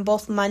would come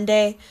both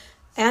Monday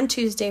and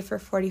Tuesday for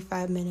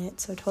 45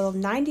 minutes. So a total of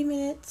 90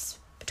 minutes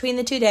between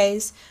the 2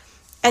 days.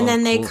 And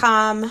then they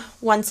come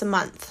once a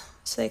month.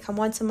 So they come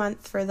once a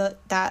month for those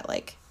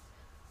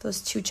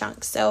 2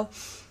 chunks. So,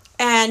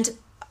 and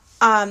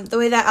the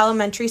way that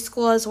elementary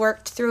school has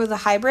worked through the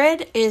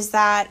hybrid is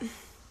that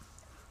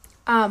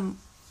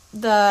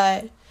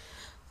the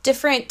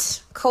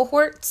different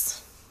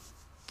cohorts,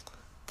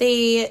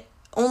 they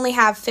only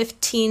have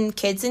 15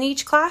 kids in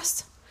each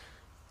class,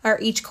 or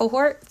each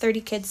cohort,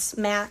 30 kids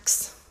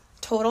max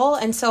total.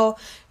 And so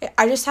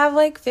I just have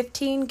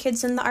 15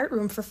 kids in the art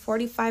room for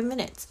 45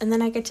 minutes, and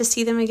then I get to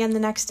see them again the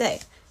next day.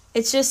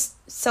 It's just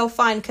so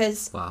fun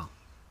because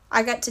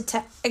I get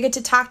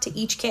to talk to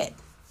each kid.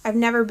 I've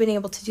never been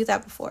able to do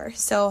that before.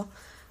 So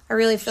I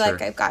really feel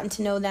like I've gotten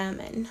to know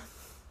them and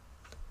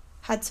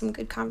had some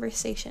good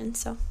conversations.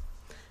 So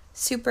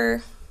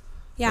super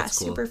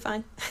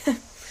fun.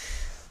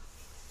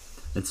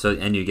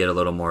 And you get a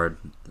little more,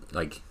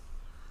 I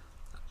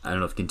don't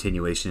know if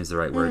continuation is the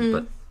right word,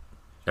 but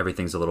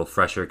everything's a little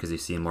fresher because you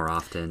see them more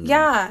often.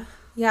 Yeah.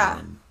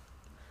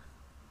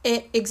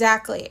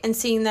 Exactly. And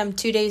seeing them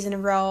 2 days in a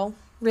row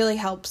really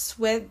helps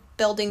with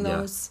building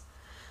those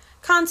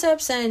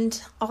concepts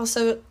and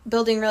also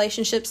building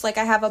relationships. I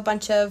have a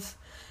bunch of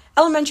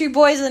elementary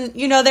boys, and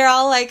they're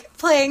all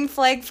playing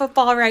flag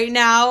football right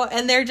now,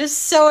 and they're just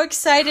so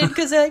excited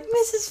because they're like,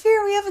 Mrs.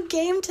 Feir, we have a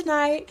game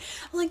tonight.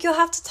 I'm like, you'll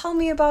have to tell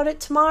me about it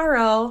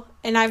tomorrow.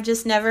 And I've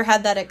just never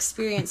had that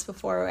experience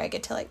before where I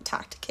get to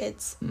talk to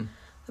kids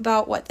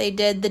about what they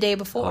did the day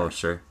before. Oh,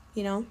 sure.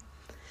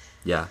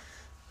 Yeah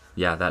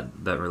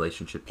that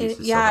relationship piece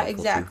is so helpful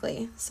exactly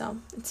too. So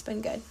it's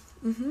been good.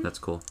 That's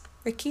cool.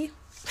 Ricky?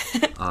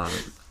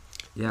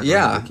 Ricky.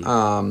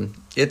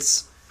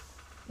 It's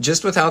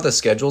just with how the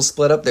schedule's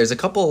split up, there's a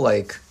couple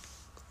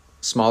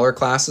smaller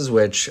classes,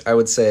 which I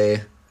would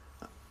say,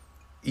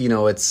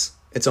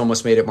 it's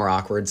almost made it more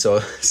awkward. So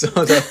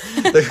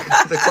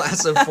the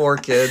class of 4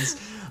 kids,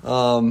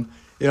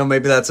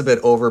 maybe that's a bit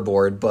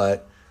overboard,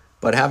 but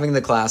having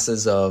the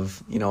classes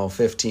of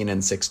 15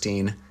 and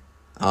 16,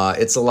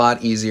 it's a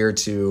lot easier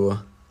to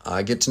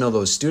get to know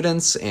those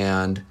students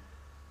and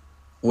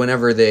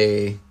whenever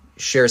they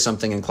share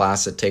something in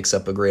class, it takes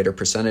up a greater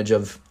percentage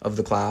of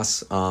the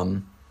class.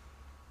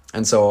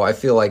 And so I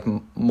feel like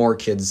more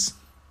kids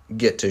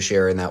get to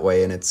share in that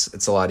way, and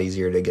it's a lot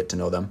easier to get to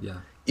know them. Yeah.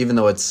 Even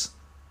though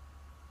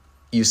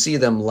you see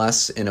them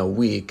less in a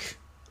week,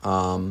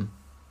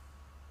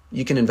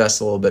 you can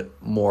invest a little bit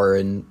more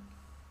in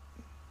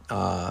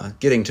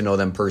getting to know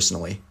them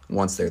personally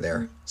once they're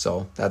there.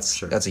 So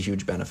that's a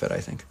huge benefit, I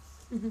think.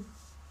 Mm-hmm.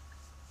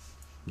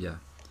 Yeah.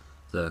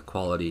 The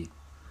quality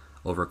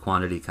over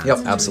quantity kind Yep, of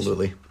situation.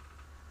 absolutely.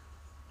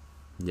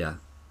 Yeah.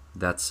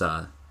 That's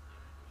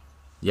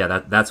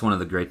that's one of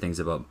the great things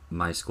about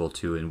my school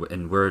too, and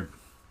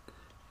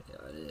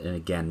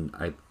again,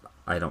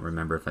 I don't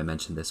remember if I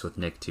mentioned this with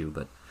Nick too,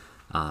 but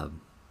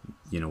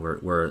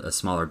we're a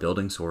smaller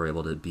building, so we're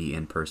able to be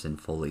in person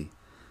fully.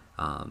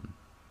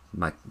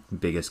 My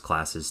biggest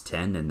class is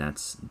 10, and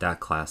that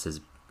class is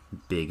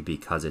big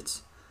because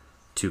it's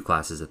 2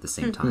 classes at the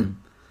same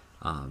time.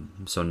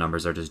 So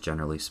numbers are just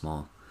generally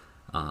small.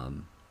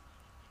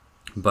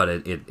 But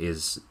it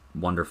is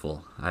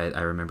wonderful.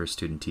 I remember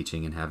student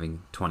teaching and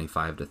having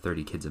 25 to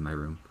 30 kids in my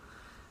room,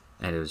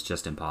 and it was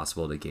just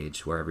impossible to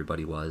gauge where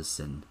everybody was.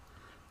 And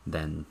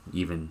then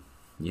even,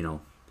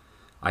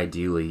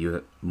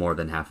 ideally more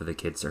than half of the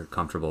kids are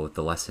comfortable with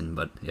the lesson,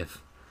 but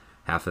if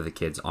half of the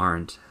kids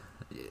aren't,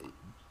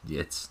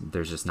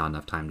 there's just not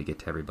enough time to get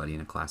to everybody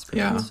in a class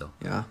period. Yeah. So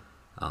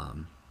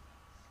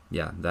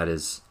that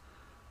is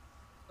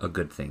a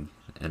good thing,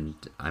 and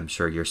I'm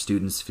sure your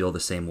students feel the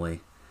same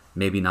way.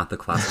 Maybe not the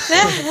class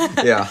of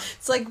 4. Yeah.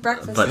 It's like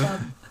Breakfast But-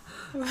 Club.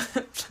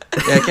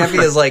 Yeah, it can't be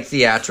as like I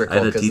theatrical,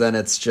 had a because then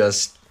it's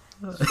just,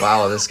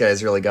 wow, this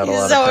guy's really got a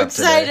lot He's of so pep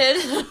today.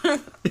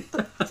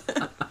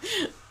 excited.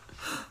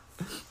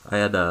 I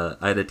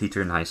had a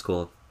teacher in high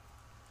school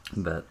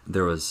that it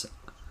was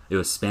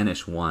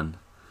Spanish 1,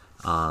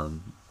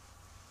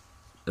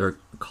 or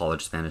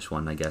college Spanish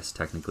 1, I guess,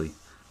 technically,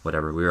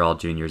 whatever. We were all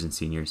juniors and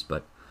seniors,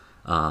 but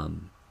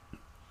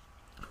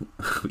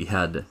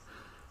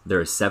there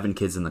were 7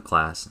 kids in the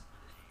class,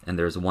 and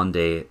there was one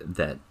day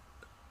that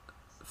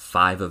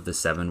 5 of the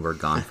 7 were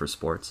gone for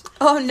sports.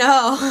 Oh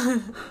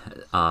no.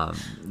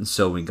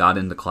 So we got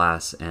into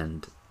class,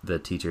 and the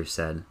teacher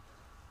said, "Do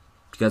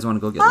you guys want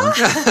to go get lunch?"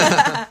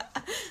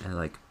 And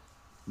like,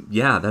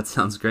 yeah, that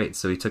sounds great.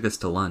 So he took us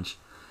to lunch.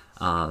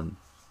 But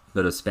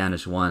it was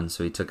Spanish 1,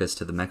 so he took us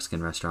to the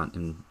Mexican restaurant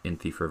in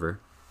Thief River.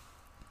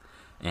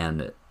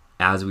 And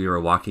as we were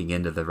walking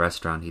into the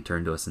restaurant, he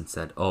turned to us and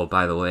said, "Oh,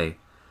 by the way,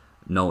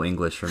 no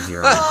English from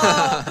here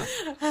on."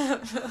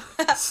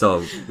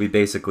 So we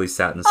basically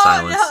sat in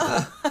silence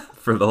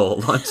for the whole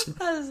lunch.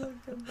 That is so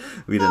good.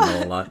 We didn't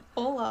know a lot.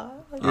 Hola.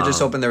 You're just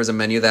hoping there was a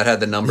menu that had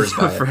the numbers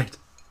by it. Right.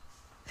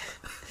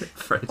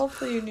 Right.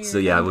 Hopefully you knew. So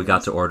yeah, we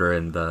got to order,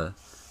 and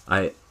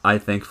I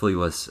thankfully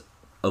was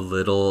a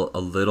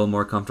little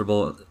more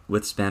comfortable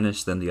with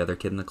Spanish than the other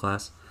kid in the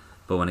class.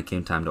 But when it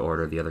came time to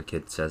order, the other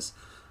kid says,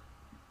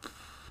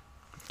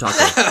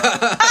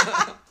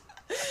 "Taco."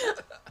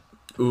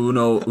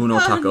 Uno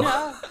taco.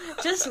 No,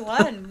 just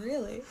one,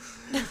 really.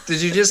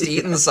 Did you just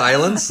eat in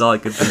silence? That's all I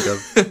could think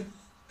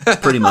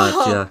of. Pretty much,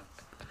 yeah.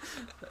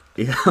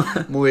 Yeah.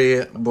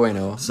 Muy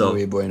bueno. So-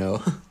 Muy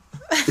bueno.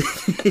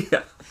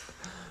 Yeah.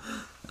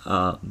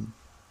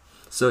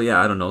 So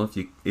yeah, I don't know if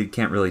you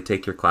can't really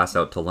take your class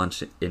out to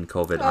lunch in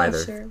COVID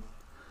either, Sure.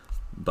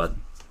 but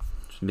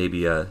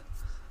maybe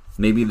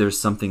there's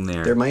something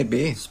there. There might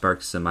be.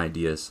 Sparks some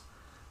ideas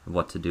of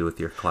what to do with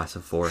your class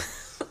of 4.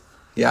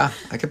 Yeah,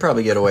 I could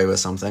probably get away with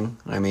something.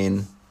 I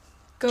mean,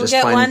 Go Just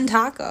get find- one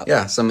taco.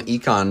 yeah, some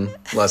econ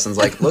lessons.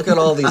 Like, look at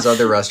all these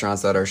other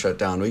restaurants that are shut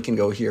down. We can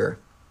go here.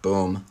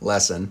 Boom.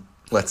 Lesson.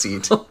 Let's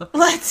eat.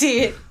 Let's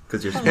eat.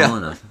 Because you're small Yeah.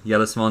 enough. You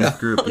had a small enough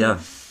group. Yeah.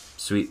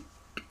 Sweet.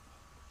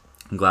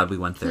 I'm glad we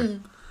went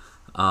there.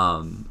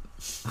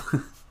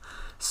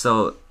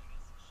 So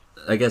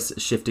I guess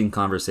shifting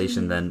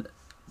conversation then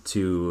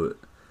to,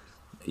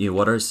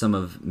 what are some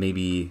of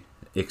maybe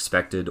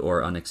expected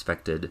or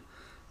unexpected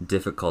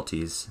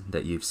difficulties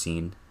that you've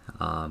seen,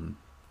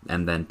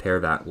 and then pair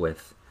that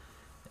with,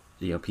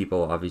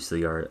 people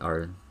obviously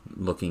are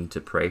looking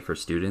to pray for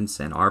students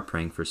and are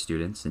praying for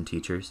students and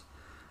teachers,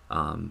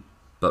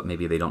 but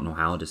maybe they don't know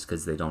how, just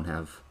because they don't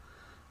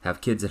have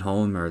kids at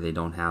home, or they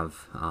don't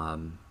have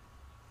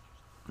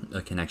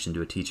a connection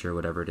to a teacher,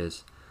 whatever it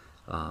is.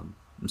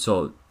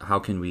 So how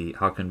can we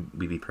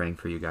be praying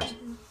for you guys?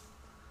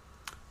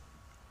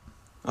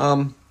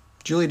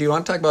 Julie, do you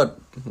want to talk about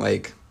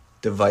like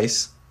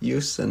device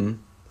use and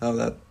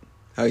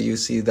how you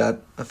see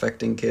that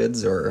affecting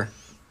kids, or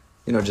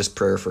just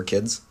prayer for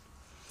kids?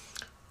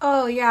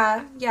 Oh,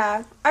 yeah.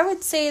 I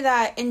would say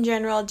that in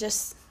general,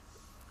 just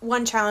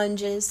one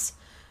challenge is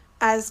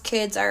as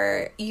kids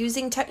are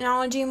using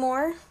technology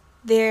more,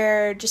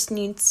 there just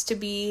needs to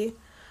be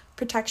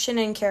protection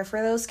and care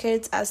for those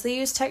kids as they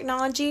use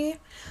technology.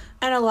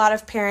 And a lot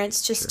of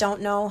parents just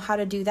don't know how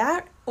to do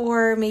that,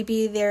 or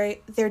maybe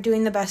they're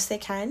doing the best they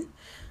can.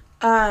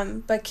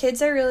 But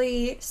kids are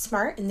really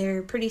smart and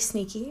they're pretty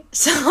sneaky.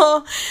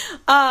 So,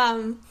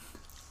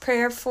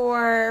 prayer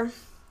for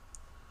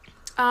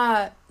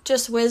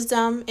Just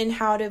wisdom in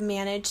how to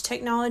manage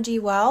technology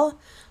well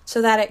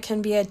so that it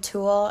can be a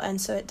tool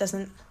and so it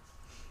doesn't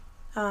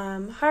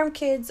harm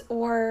kids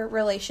or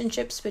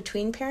relationships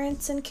between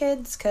parents and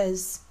kids,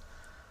 because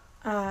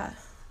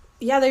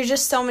there's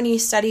just so many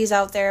studies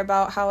out there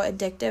about how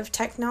addictive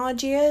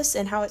technology is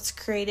and how it's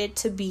created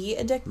to be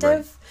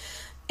addictive.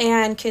 Right.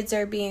 And kids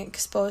are being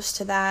exposed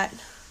to that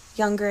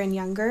younger and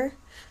younger.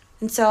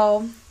 And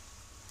so,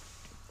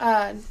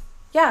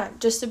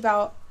 just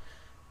about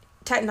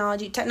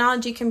technology.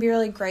 Technology can be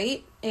really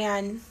great,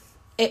 and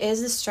it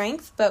is a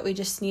strength, but we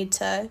just need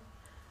to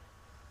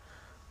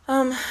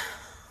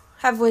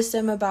have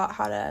wisdom about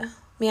how to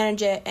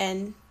manage it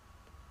and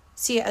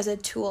see it as a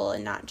tool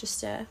and not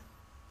just a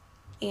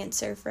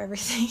answer for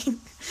everything.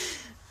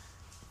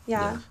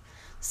 Yeah.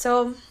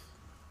 So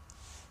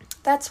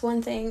that's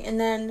one thing. And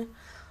then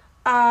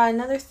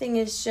another thing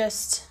is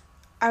just,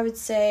 I would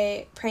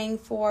say, praying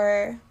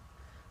for,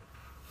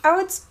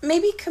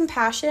 maybe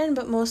compassion,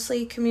 but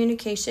mostly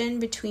communication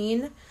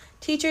between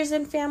teachers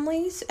and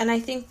families. And I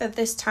think that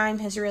this time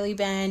has really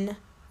been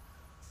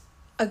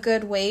a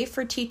good way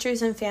for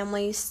teachers and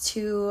families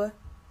to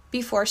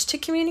be forced to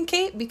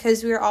communicate,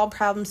 because we're all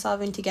problem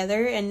solving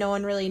together and no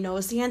one really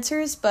knows the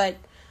answers, but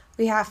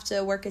we have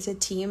to work as a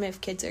team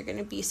if kids are going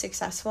to be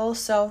successful.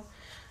 So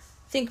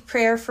I think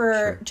prayer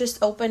for just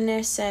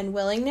openness and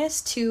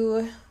willingness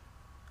to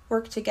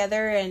work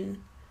together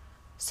and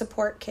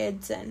support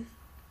kids and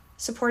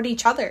support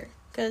each other,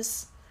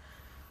 because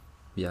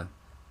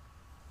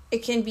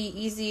it can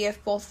be easy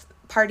if both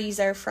parties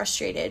are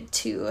frustrated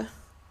to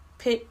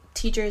pit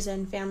teachers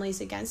and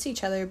families against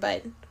each other,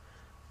 but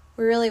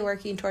we're really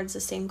working towards the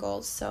same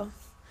goals. So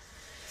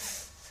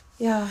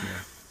yeah.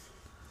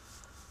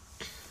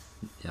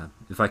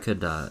 If I could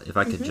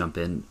jump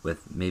in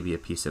with maybe a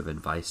piece of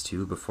advice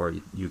too before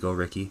you go,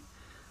 Ricky.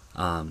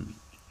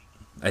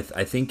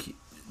 I think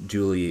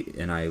Julie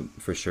and I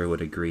for sure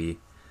would agree.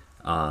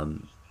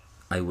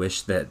 I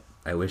wish that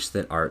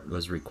art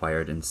was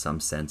required in some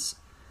sense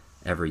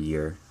every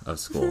year of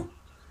school,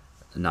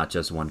 not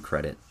just one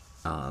credit.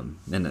 And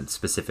then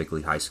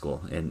specifically high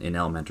school. In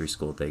elementary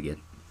school,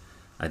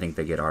 I think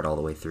they get art all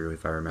the way through,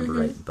 if I remember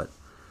right. But,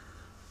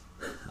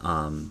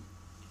 I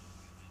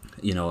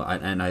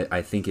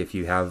think if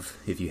you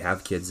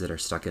have kids that are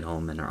stuck at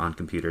home and are on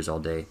computers all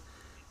day,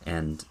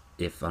 and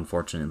if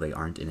unfortunately they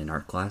aren't in an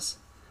art class,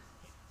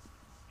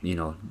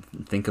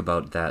 think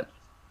about that.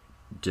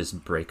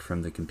 Just break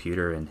from the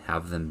computer and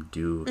have them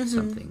do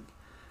something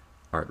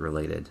art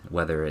related,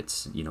 whether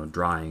it's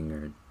drawing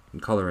or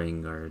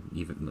coloring or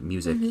even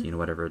music,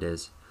 whatever it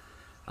is.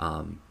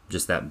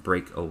 Just that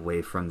break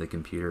away from the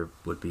computer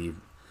would be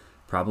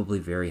probably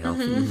very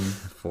healthy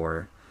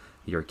for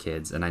your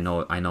kids. And I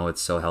know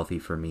it's so healthy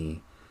for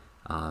me.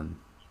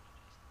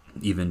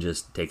 Even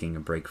just taking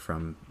a break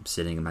from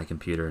sitting in my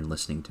computer and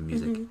listening to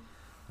music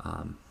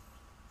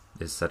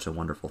is such a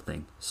wonderful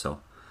thing.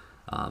 So,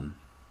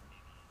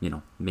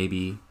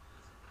 maybe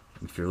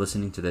if you're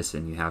listening to this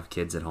and you have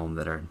kids at home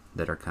that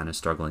are kind of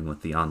struggling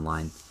with the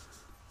online,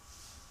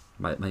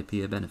 might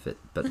be a benefit.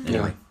 But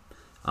anyway,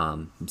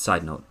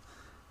 side note,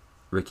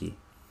 Ricky,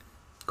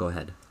 go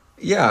ahead.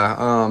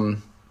 To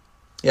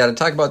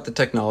talk about the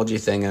technology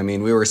thing, I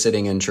mean, we were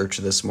sitting in church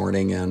this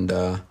morning, and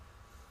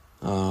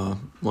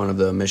one of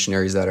the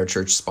missionaries that our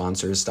church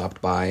sponsors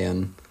stopped by,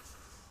 and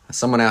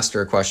someone asked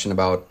her a question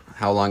about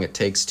how long it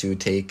takes to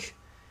take,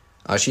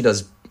 she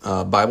does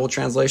Bible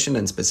translation,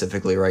 and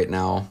specifically right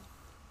now,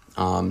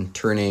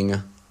 turning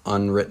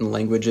unwritten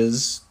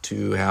languages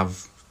to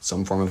have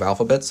some form of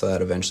alphabet so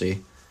that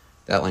eventually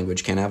that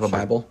language can have a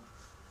Bible.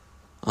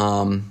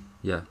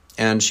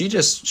 And she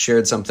just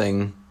shared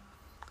something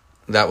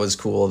that was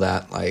cool,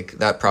 that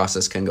that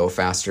process can go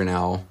faster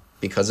now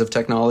because of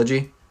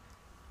technology.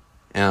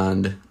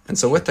 And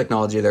so with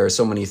technology, there are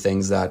so many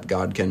things that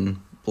God can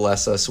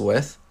bless us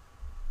with.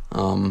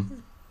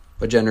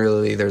 But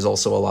generally there's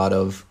also a lot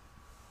of,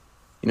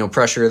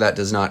 pressure that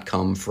does not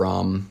come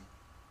from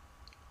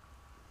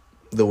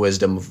the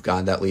wisdom of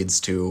God that leads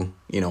to,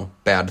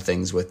 bad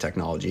things with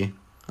technology.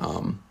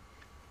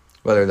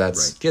 Whether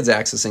that's kids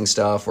accessing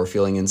stuff or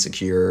feeling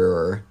insecure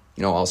or,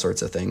 all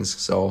sorts of things.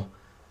 So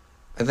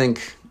I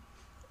think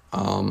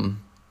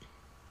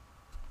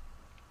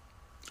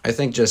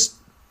just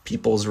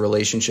people's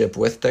relationship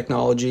with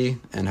technology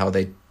and how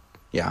they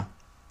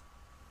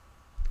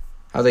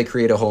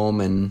create a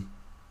home and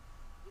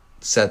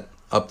set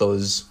up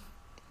those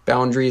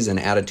boundaries and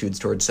attitudes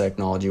towards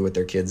technology with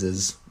their kids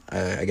is,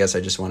 I guess I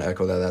just want to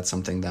echo that that's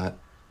something that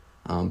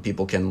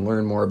people can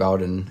learn more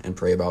about and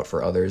pray about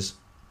for others.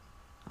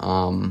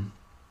 I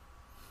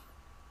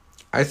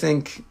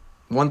think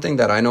one thing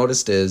that I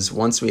noticed is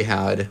once we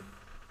had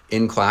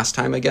in-class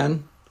time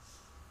again,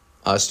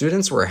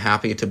 students were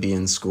happy to be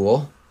in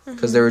school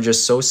because they were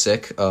just so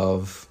sick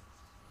of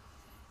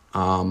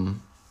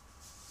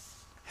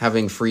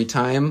having free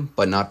time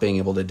but not being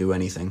able to do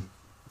anything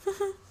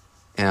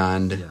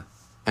and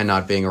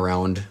not being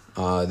around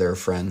their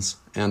friends.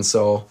 And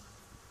so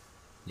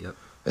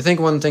I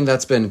think one thing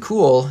that's been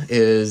cool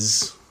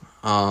is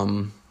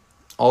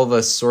all of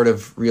us sort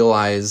of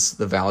realize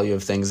the value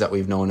of things that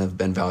we've known have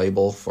been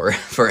valuable for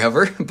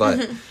forever,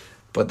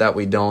 but that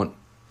we don't,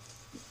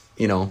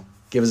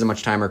 give as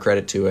much time or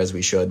credit to as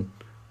we should,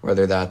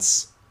 whether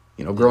that's,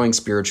 growing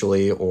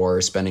spiritually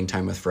or spending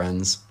time with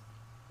friends,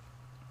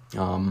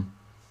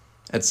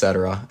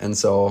 etc. And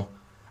so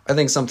I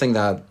think something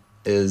that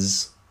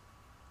is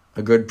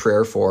a good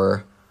prayer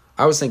for,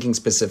 I was thinking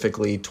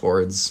specifically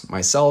towards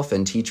myself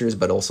and teachers,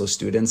 but also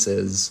students,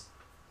 is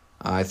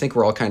I think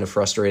we're all kind of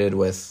frustrated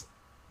with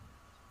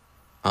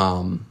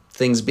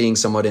things being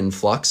somewhat in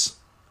flux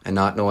and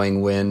not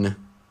knowing when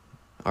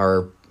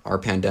our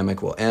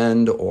pandemic will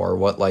end or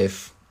what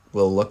life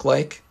will look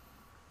like.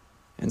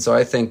 And so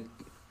I think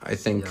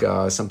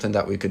something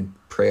that we could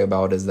pray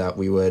about is that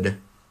we would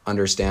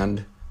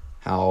understand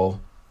how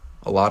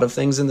a lot of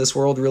things in this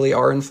world really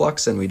are in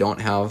flux and we don't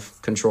have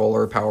control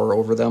or power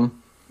over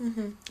them.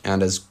 Mm-hmm.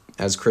 And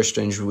as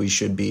Christians, we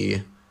should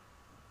be,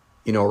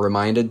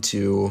 reminded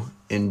to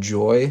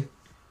enjoy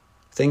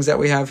things that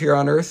we have here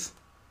on earth,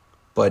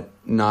 but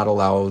not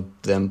allow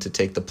them to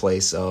take the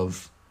place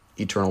of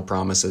eternal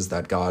promises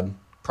that God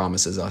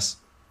promises us.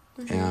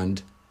 Mm-hmm.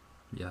 And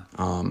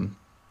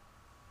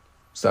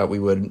so that we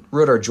would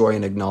root our joy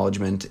and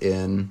acknowledgement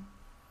in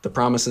the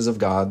promises of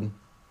God,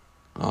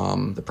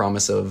 the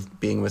promise of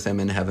being with him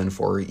in heaven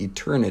for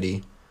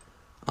eternity,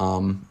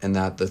 and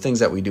that the things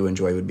that we do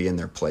enjoy would be in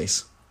their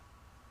place.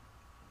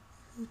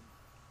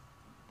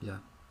 Yeah.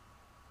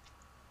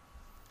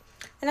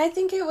 And I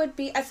think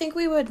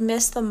we would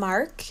miss the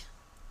mark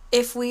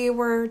if we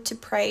were to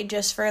pray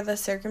just for the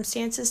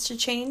circumstances to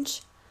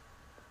change.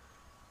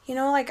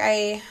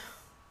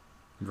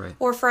 Right.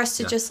 Or for us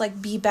to just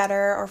be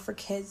better, or for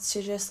kids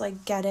to just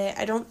get it.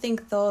 I don't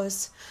think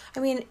those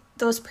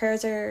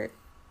prayers are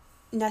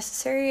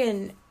necessary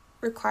and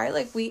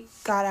required.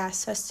 God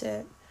asks us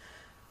to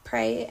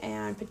pray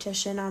and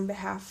petition on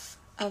behalf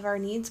of our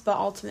needs, but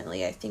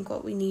ultimately I think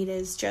what we need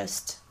is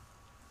just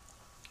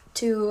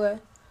to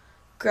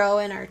grow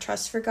in our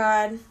trust for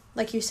God,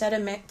 like you said,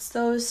 amidst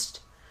those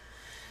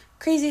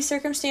crazy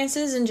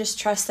circumstances, and just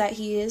trust that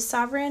he is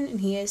sovereign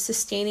and he is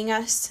sustaining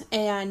us,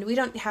 and we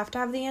don't have to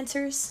have the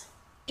answers,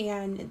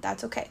 and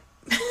that's okay.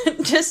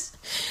 Just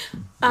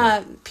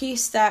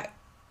peace that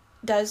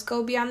does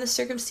go beyond the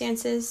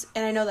circumstances.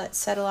 And I know that's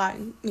said a lot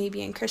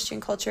maybe in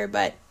Christian culture,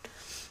 but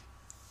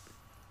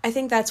I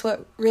think that's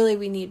what really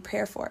we need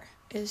prayer for,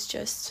 is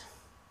just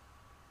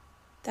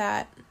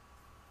that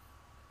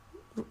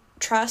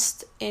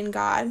trust in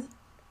God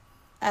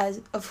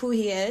of who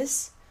he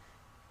is,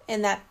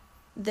 and that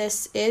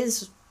this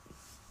is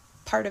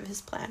part of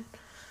his plan.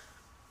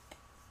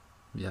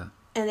 Yeah.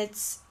 And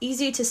it's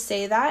easy to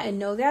say that and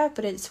know that,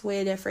 but it's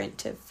way different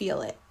to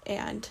feel it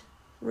and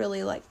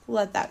really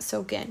let that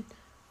soak in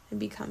and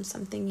become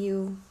something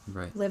you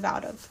live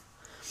out of.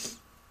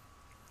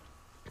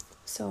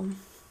 So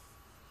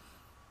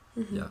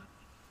yeah,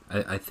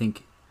 I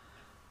think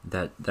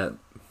that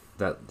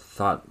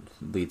thought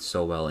leads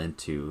so well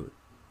into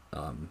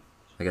I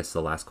guess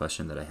the last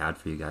question that I had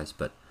for you guys,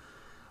 but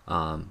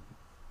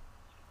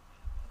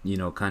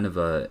kind of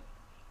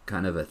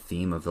a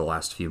theme of the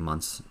last few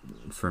months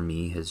for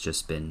me has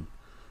just been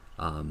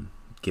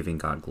giving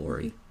God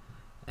glory.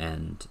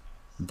 And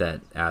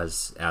that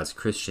as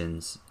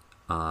Christians,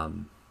 I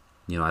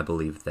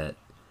believe that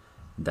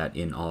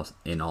in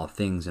all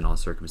things, in all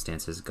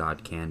circumstances,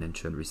 God can and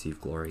should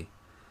receive glory.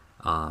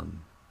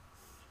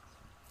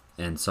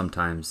 And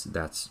sometimes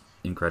that's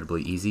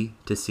incredibly easy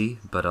to see,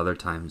 but other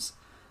times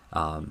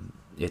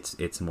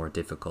it's more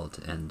difficult.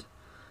 And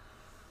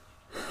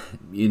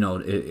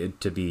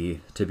to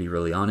be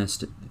really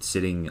honest,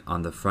 sitting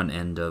on the front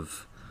end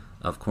of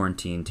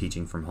quarantine,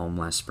 teaching from home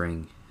last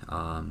spring,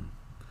 I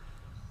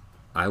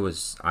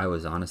was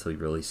honestly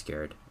really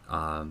scared.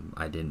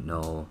 I didn't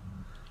know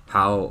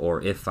how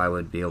or if I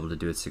would be able to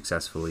do it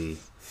successfully.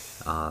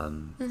 I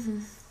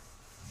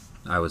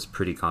was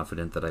pretty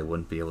confident that I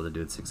wouldn't be able to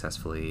do it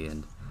successfully,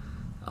 and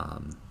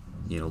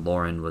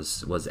Lauren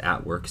was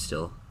at work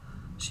still.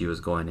 She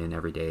was going in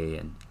every day,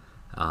 and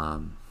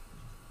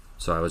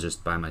so I was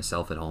just by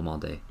myself at home all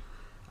day,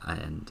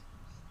 and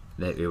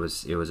it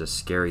was a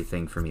scary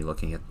thing for me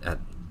looking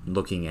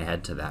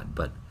ahead to that.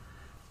 But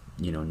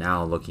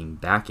now looking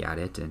back at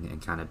it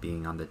and kind of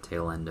being on the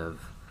tail end of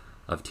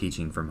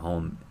teaching from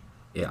home,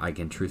 I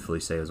can truthfully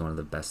say it was one of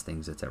the best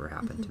things that's ever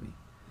happened to me.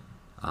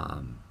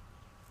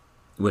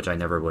 Which I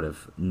never would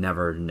have,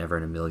 never in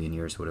a million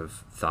years would have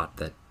thought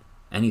that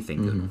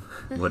anything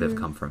good would have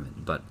come from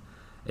it. But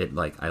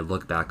I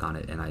look back on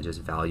it and I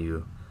just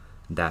value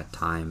that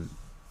time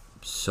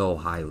so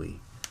highly.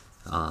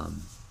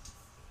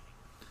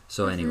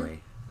 So anyway,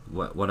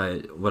 what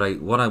I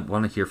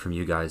want to hear from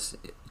you guys,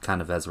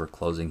 kind of as we're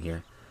closing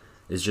here,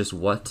 is just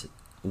what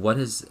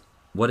has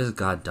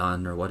God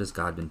done, or what has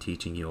God been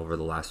teaching you over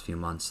the last few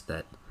months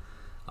that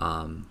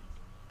can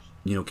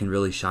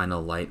really shine a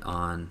light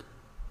on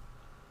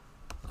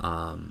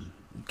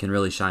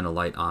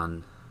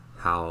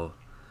how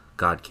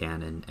God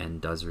can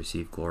and does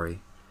receive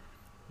glory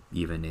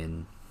even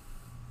in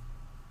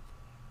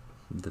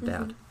the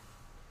bad.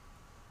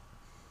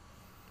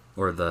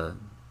 or the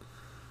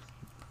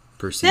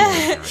perceiving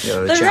bad. Yeah,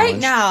 the The right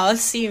challenge. now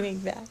seeming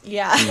bad.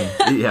 Yeah.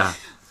 Yeah.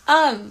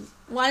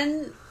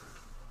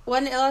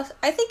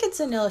 I think it's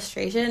an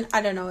illustration.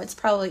 I don't know. It's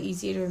probably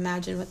easy to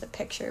imagine with a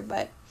picture,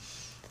 but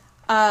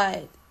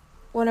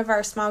one of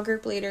our small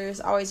group leaders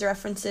always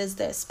references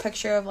this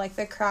picture of like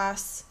the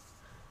cross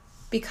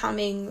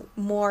becoming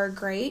more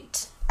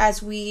great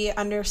as we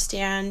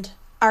understand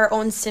our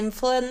own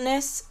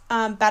sinfulness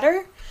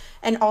better,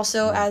 and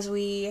also as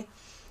we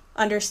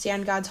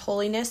understand God's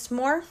holiness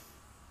more.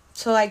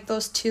 So like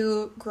those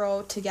two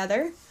grow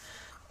together.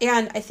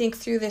 And I think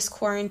through this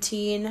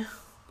quarantine,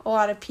 a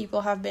lot of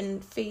people have been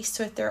faced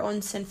with their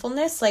own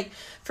sinfulness. Like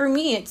for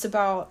me, it's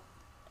about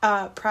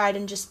pride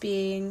and just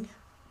being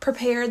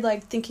prepared,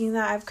 like thinking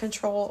that I have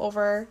control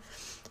over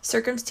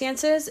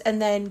circumstances,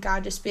 and then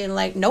God just being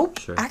like, nope,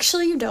 Sure.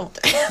 actually you don't.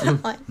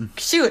 Like,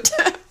 shoot.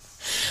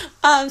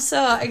 So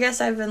I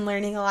guess I've been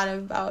learning a lot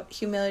about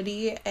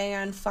humility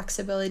and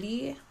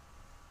flexibility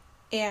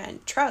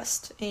and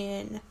trust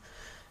in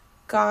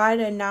God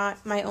and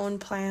not my own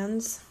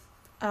plans.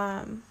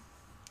 I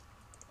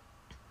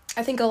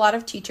think a lot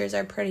of teachers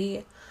are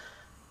pretty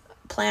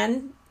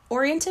plan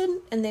oriented,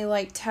 and they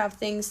like to have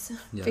things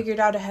figured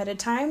out ahead of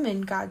time,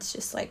 and God's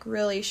just like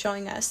really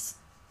showing us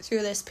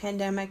through this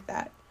pandemic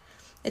that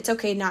it's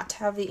okay not to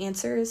have the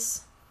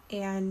answers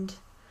and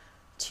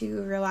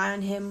to rely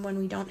on him when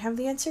we don't have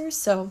the answers.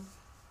 So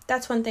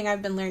that's one thing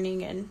I've been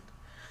learning, and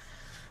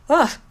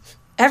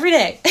every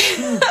day.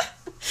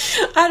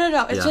 I don't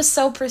know, it's just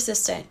so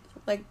persistent.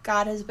 Like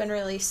God has been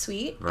really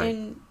sweet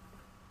in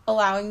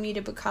allowing me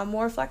to become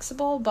more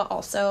flexible, but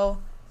also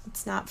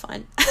it's not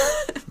fun.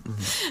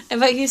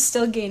 But he's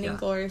still gaining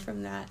glory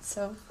from that,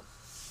 so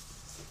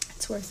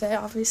it's worth it,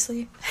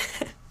 obviously.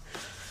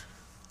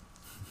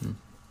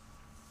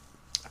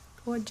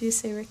 What'd you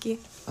say, Ricky?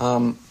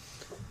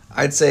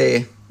 I'd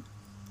say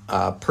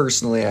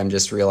personally, I'm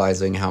just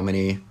realizing how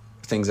many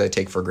things I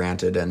take for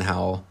granted and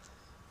how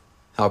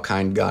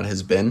kind God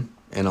has been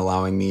in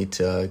allowing me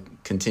to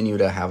continue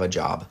to have a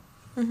job.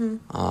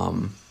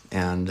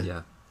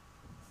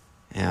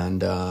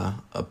 And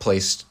a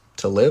place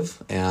to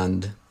live,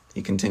 and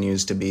he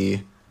continues to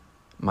be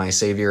my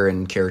savior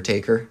and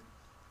caretaker.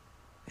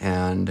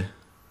 And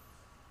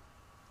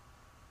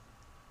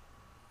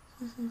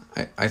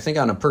I think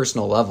on a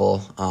personal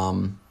level,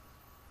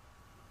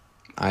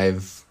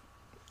 I've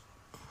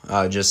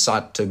just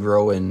sought to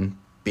grow in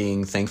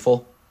being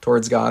thankful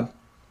towards God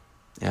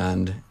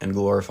and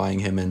glorifying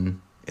him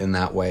in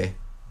that way,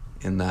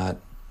 in that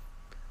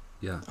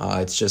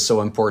it's just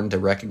so important to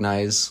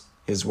recognize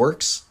his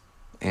works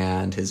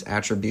and his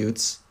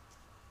attributes,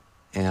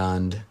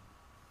 and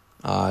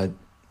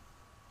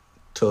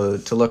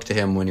to look to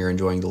him when you're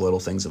enjoying the little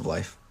things of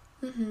life.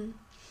 And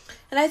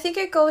I think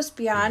it goes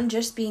beyond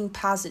just being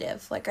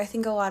positive. Like, I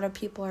think a lot of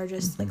people are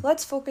just like,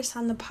 let's focus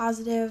on the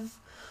positive,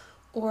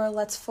 or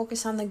let's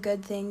focus on the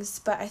good things.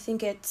 But I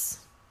think it's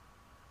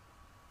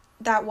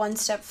that one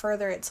step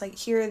further. It's like,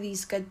 here are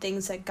these good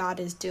things that God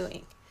is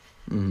doing.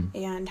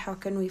 And how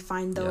can we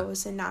find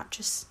those and not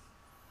just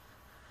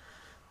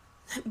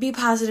be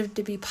positive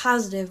to be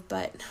positive,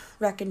 but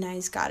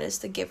recognize God as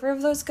the giver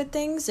of those good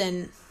things,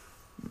 and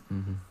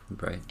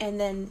and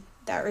then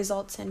that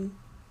results in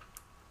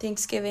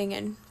thanksgiving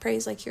and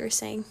praise, like you were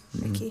saying,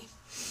 Ricky.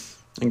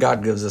 And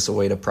God gives us a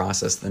way to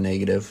process the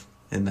negative,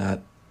 in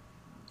that,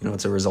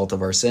 it's a result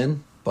of our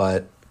sin,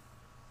 but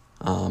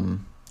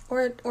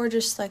or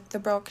just like the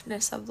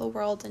brokenness of the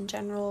world in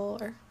general,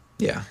 or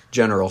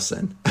general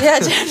sin.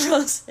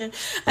 General sin.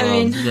 I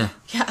mean,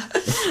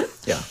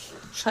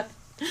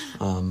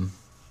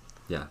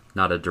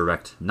 Not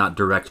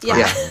direct.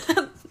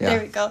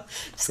 There we go.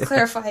 Just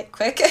clarify it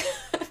quick.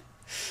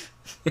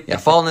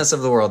 Fallenness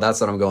of the world. That's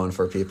what I'm going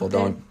for, people.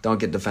 Don't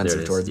get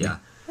defensive towards me.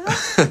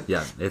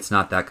 It's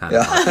not that kind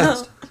of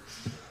podcast.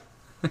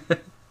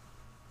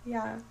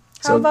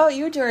 How about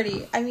you,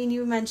 Jordy? I mean,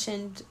 you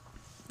mentioned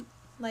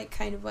like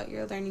kind of what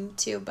you're learning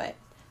too, but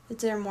is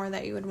there more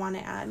that you would want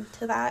to add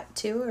to that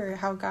too, or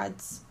how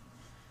God's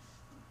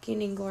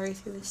gaining glory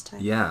through this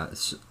time?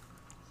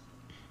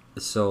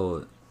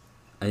 So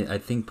I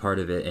think part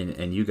of it,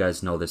 and you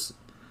guys know this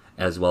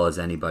as well as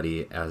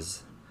anybody,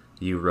 as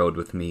you rode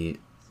with me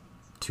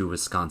to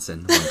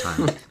Wisconsin one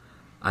time.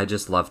 I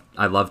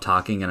love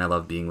talking, and I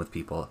love being with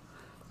people.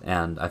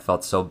 And I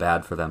felt so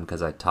bad for them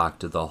because I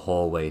talked the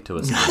whole way to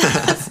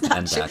Wisconsin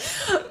and back,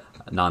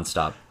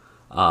 nonstop.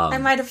 I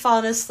might have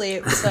fallen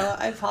asleep, so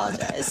I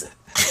apologize.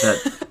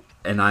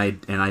 And I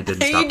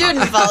didn't stop You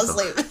didn't talking, fall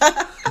asleep.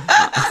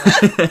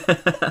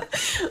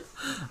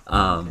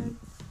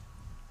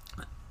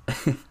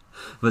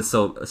 But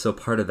so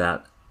part of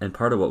that, and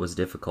part of what was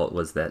difficult,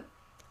 was that,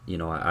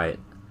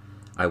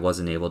 I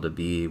wasn't able to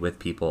be with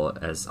people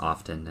as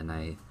often, and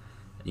I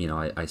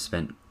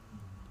spent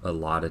a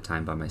lot of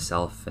time by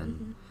myself,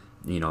 and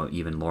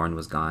even Lauren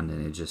was gone,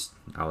 and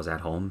I was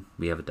at home.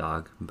 We have a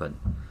dog, but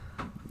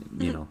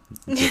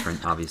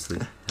different, obviously.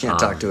 Can't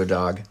talk to a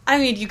dog. I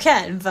mean, you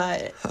can,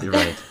 but You're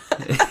right.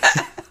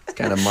 It's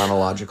kind of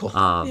monological.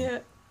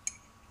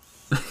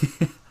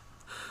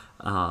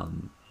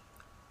 And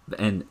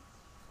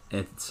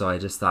so I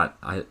just thought,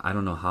 I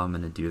don't know how I'm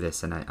going to do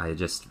this. And I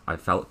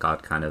felt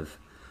God kind of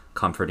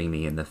comforting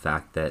me in the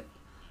fact that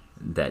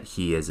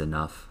he is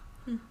enough.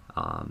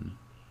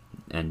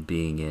 And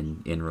being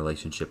in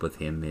relationship with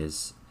him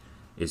is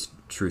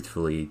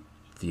truthfully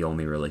the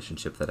only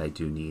relationship that I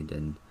do need.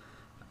 And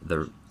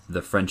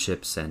the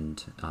friendships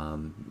and,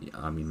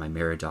 my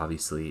marriage,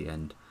 obviously,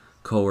 and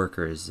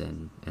coworkers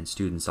and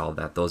students, all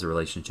that, those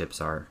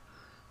relationships are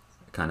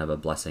kind of a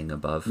blessing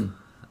above.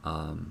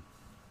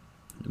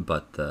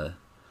 But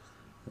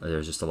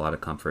there's just a lot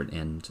of comfort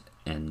and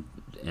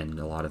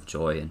a lot of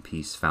joy and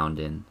peace found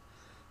in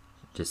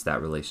just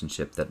that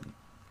relationship that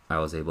I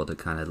was able to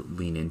kind of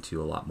lean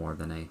into a lot more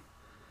than I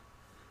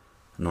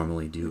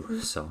normally do.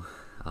 So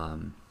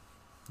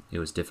it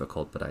was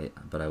difficult, but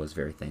I was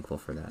very thankful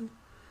for that.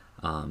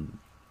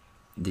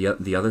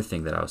 The other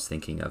thing that I was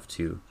thinking of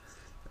too,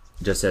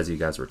 just as you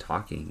guys were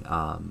talking,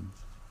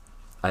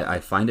 I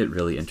find it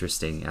really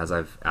interesting as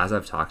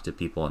I've talked to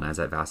people and as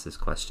I've asked this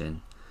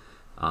question.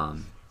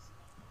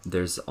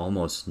 There's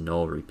almost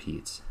no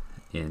repeats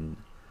in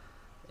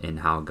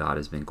how God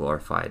has been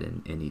glorified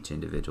in each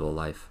individual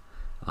life,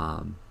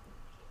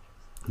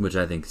 which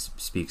I think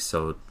speaks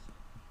so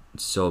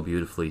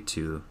beautifully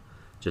to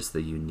just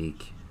the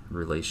unique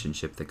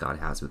relationship that God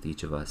has with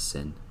each of us.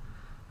 And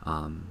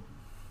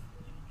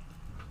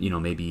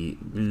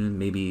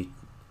maybe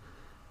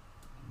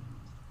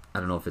I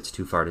don't know if it's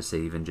too far to say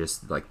even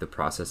just like the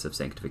process of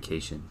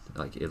sanctification,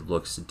 like it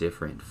looks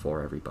different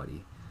for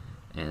everybody.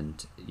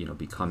 And,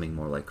 becoming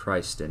more like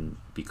Christ and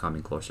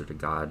becoming closer to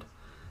God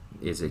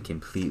is a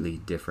completely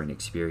different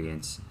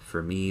experience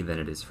for me than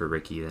it is for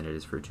Ricky, than it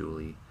is for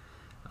Julie.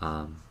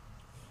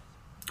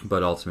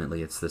 But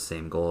ultimately it's the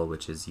same goal,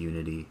 which is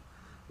unity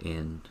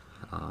in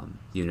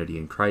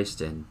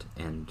Christ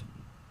and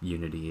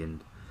unity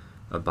in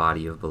a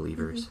body of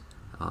believers.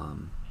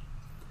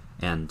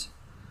 And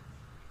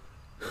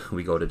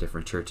we go to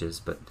different churches,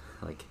 but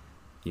like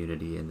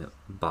unity in the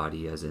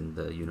body as in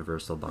the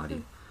universal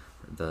body,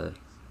 the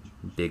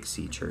big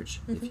C church,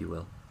 if you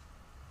will.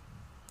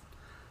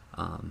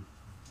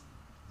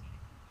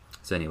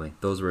 So anyway,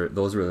 those were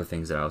the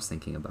things that I was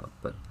thinking about.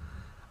 But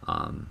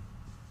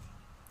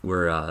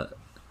we're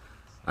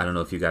I don't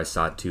know if you guys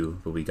saw it too,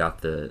 but we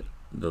got the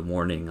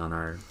warning on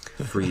our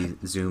free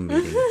Zoom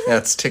meeting. Yeah,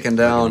 it's ticking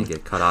down. We're gonna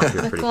get cut off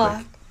here pretty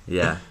quick.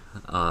 Yeah.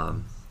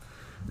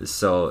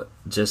 So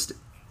just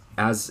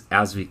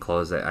as we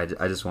close, I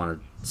just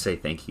want to say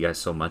thank you guys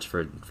so much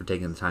for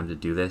taking the time to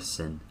do this.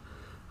 And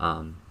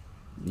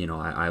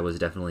I was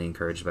definitely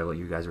encouraged by what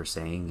you guys were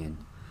saying,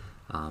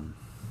 and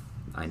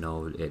I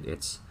know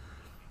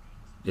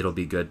it'll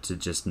be good to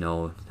just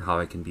know how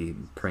I can be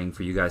praying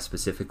for you guys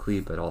specifically,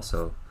 but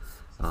also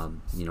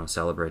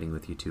celebrating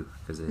with you too,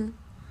 because it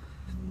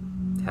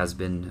has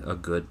been a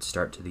good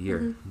start to the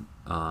year.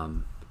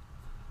 And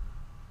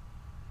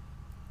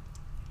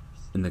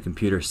the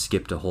computer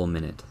skipped a whole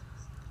minute.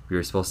 We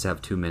were supposed to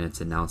have 2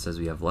 minutes, and now it says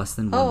we have less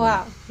than 1 minute. Oh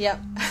wow! Yep.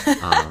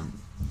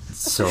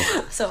 So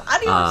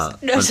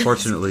adios.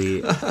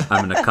 Unfortunately,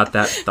 I'm going to cut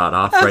that thought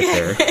off right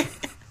there.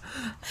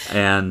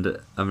 And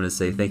I'm going to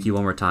say thank you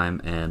one more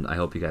time, and I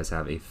hope you guys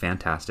have a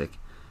fantastic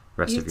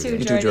rest of your day.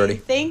 You too, Jordy.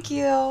 Thank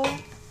you.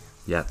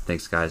 Yeah,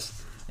 thanks,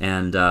 guys.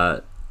 And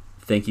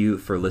thank you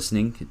for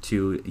listening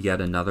to yet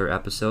another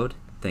episode.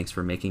 Thanks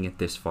for making it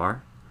this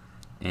far.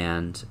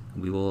 And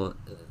we will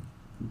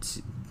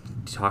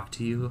talk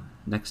to you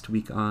next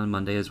week on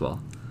Monday as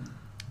well.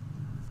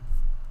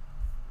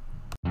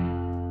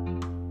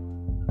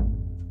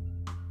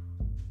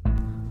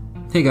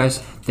 Hey guys,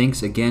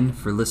 thanks again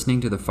for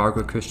listening to the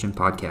Fargo Christian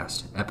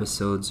Podcast.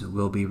 Episodes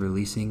will be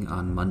releasing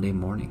on Monday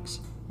mornings.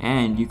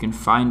 And you can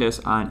find us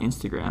on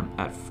Instagram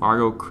at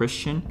Fargo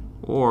Christian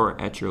or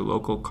at your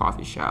local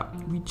coffee shop.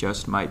 We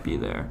just might be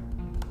there.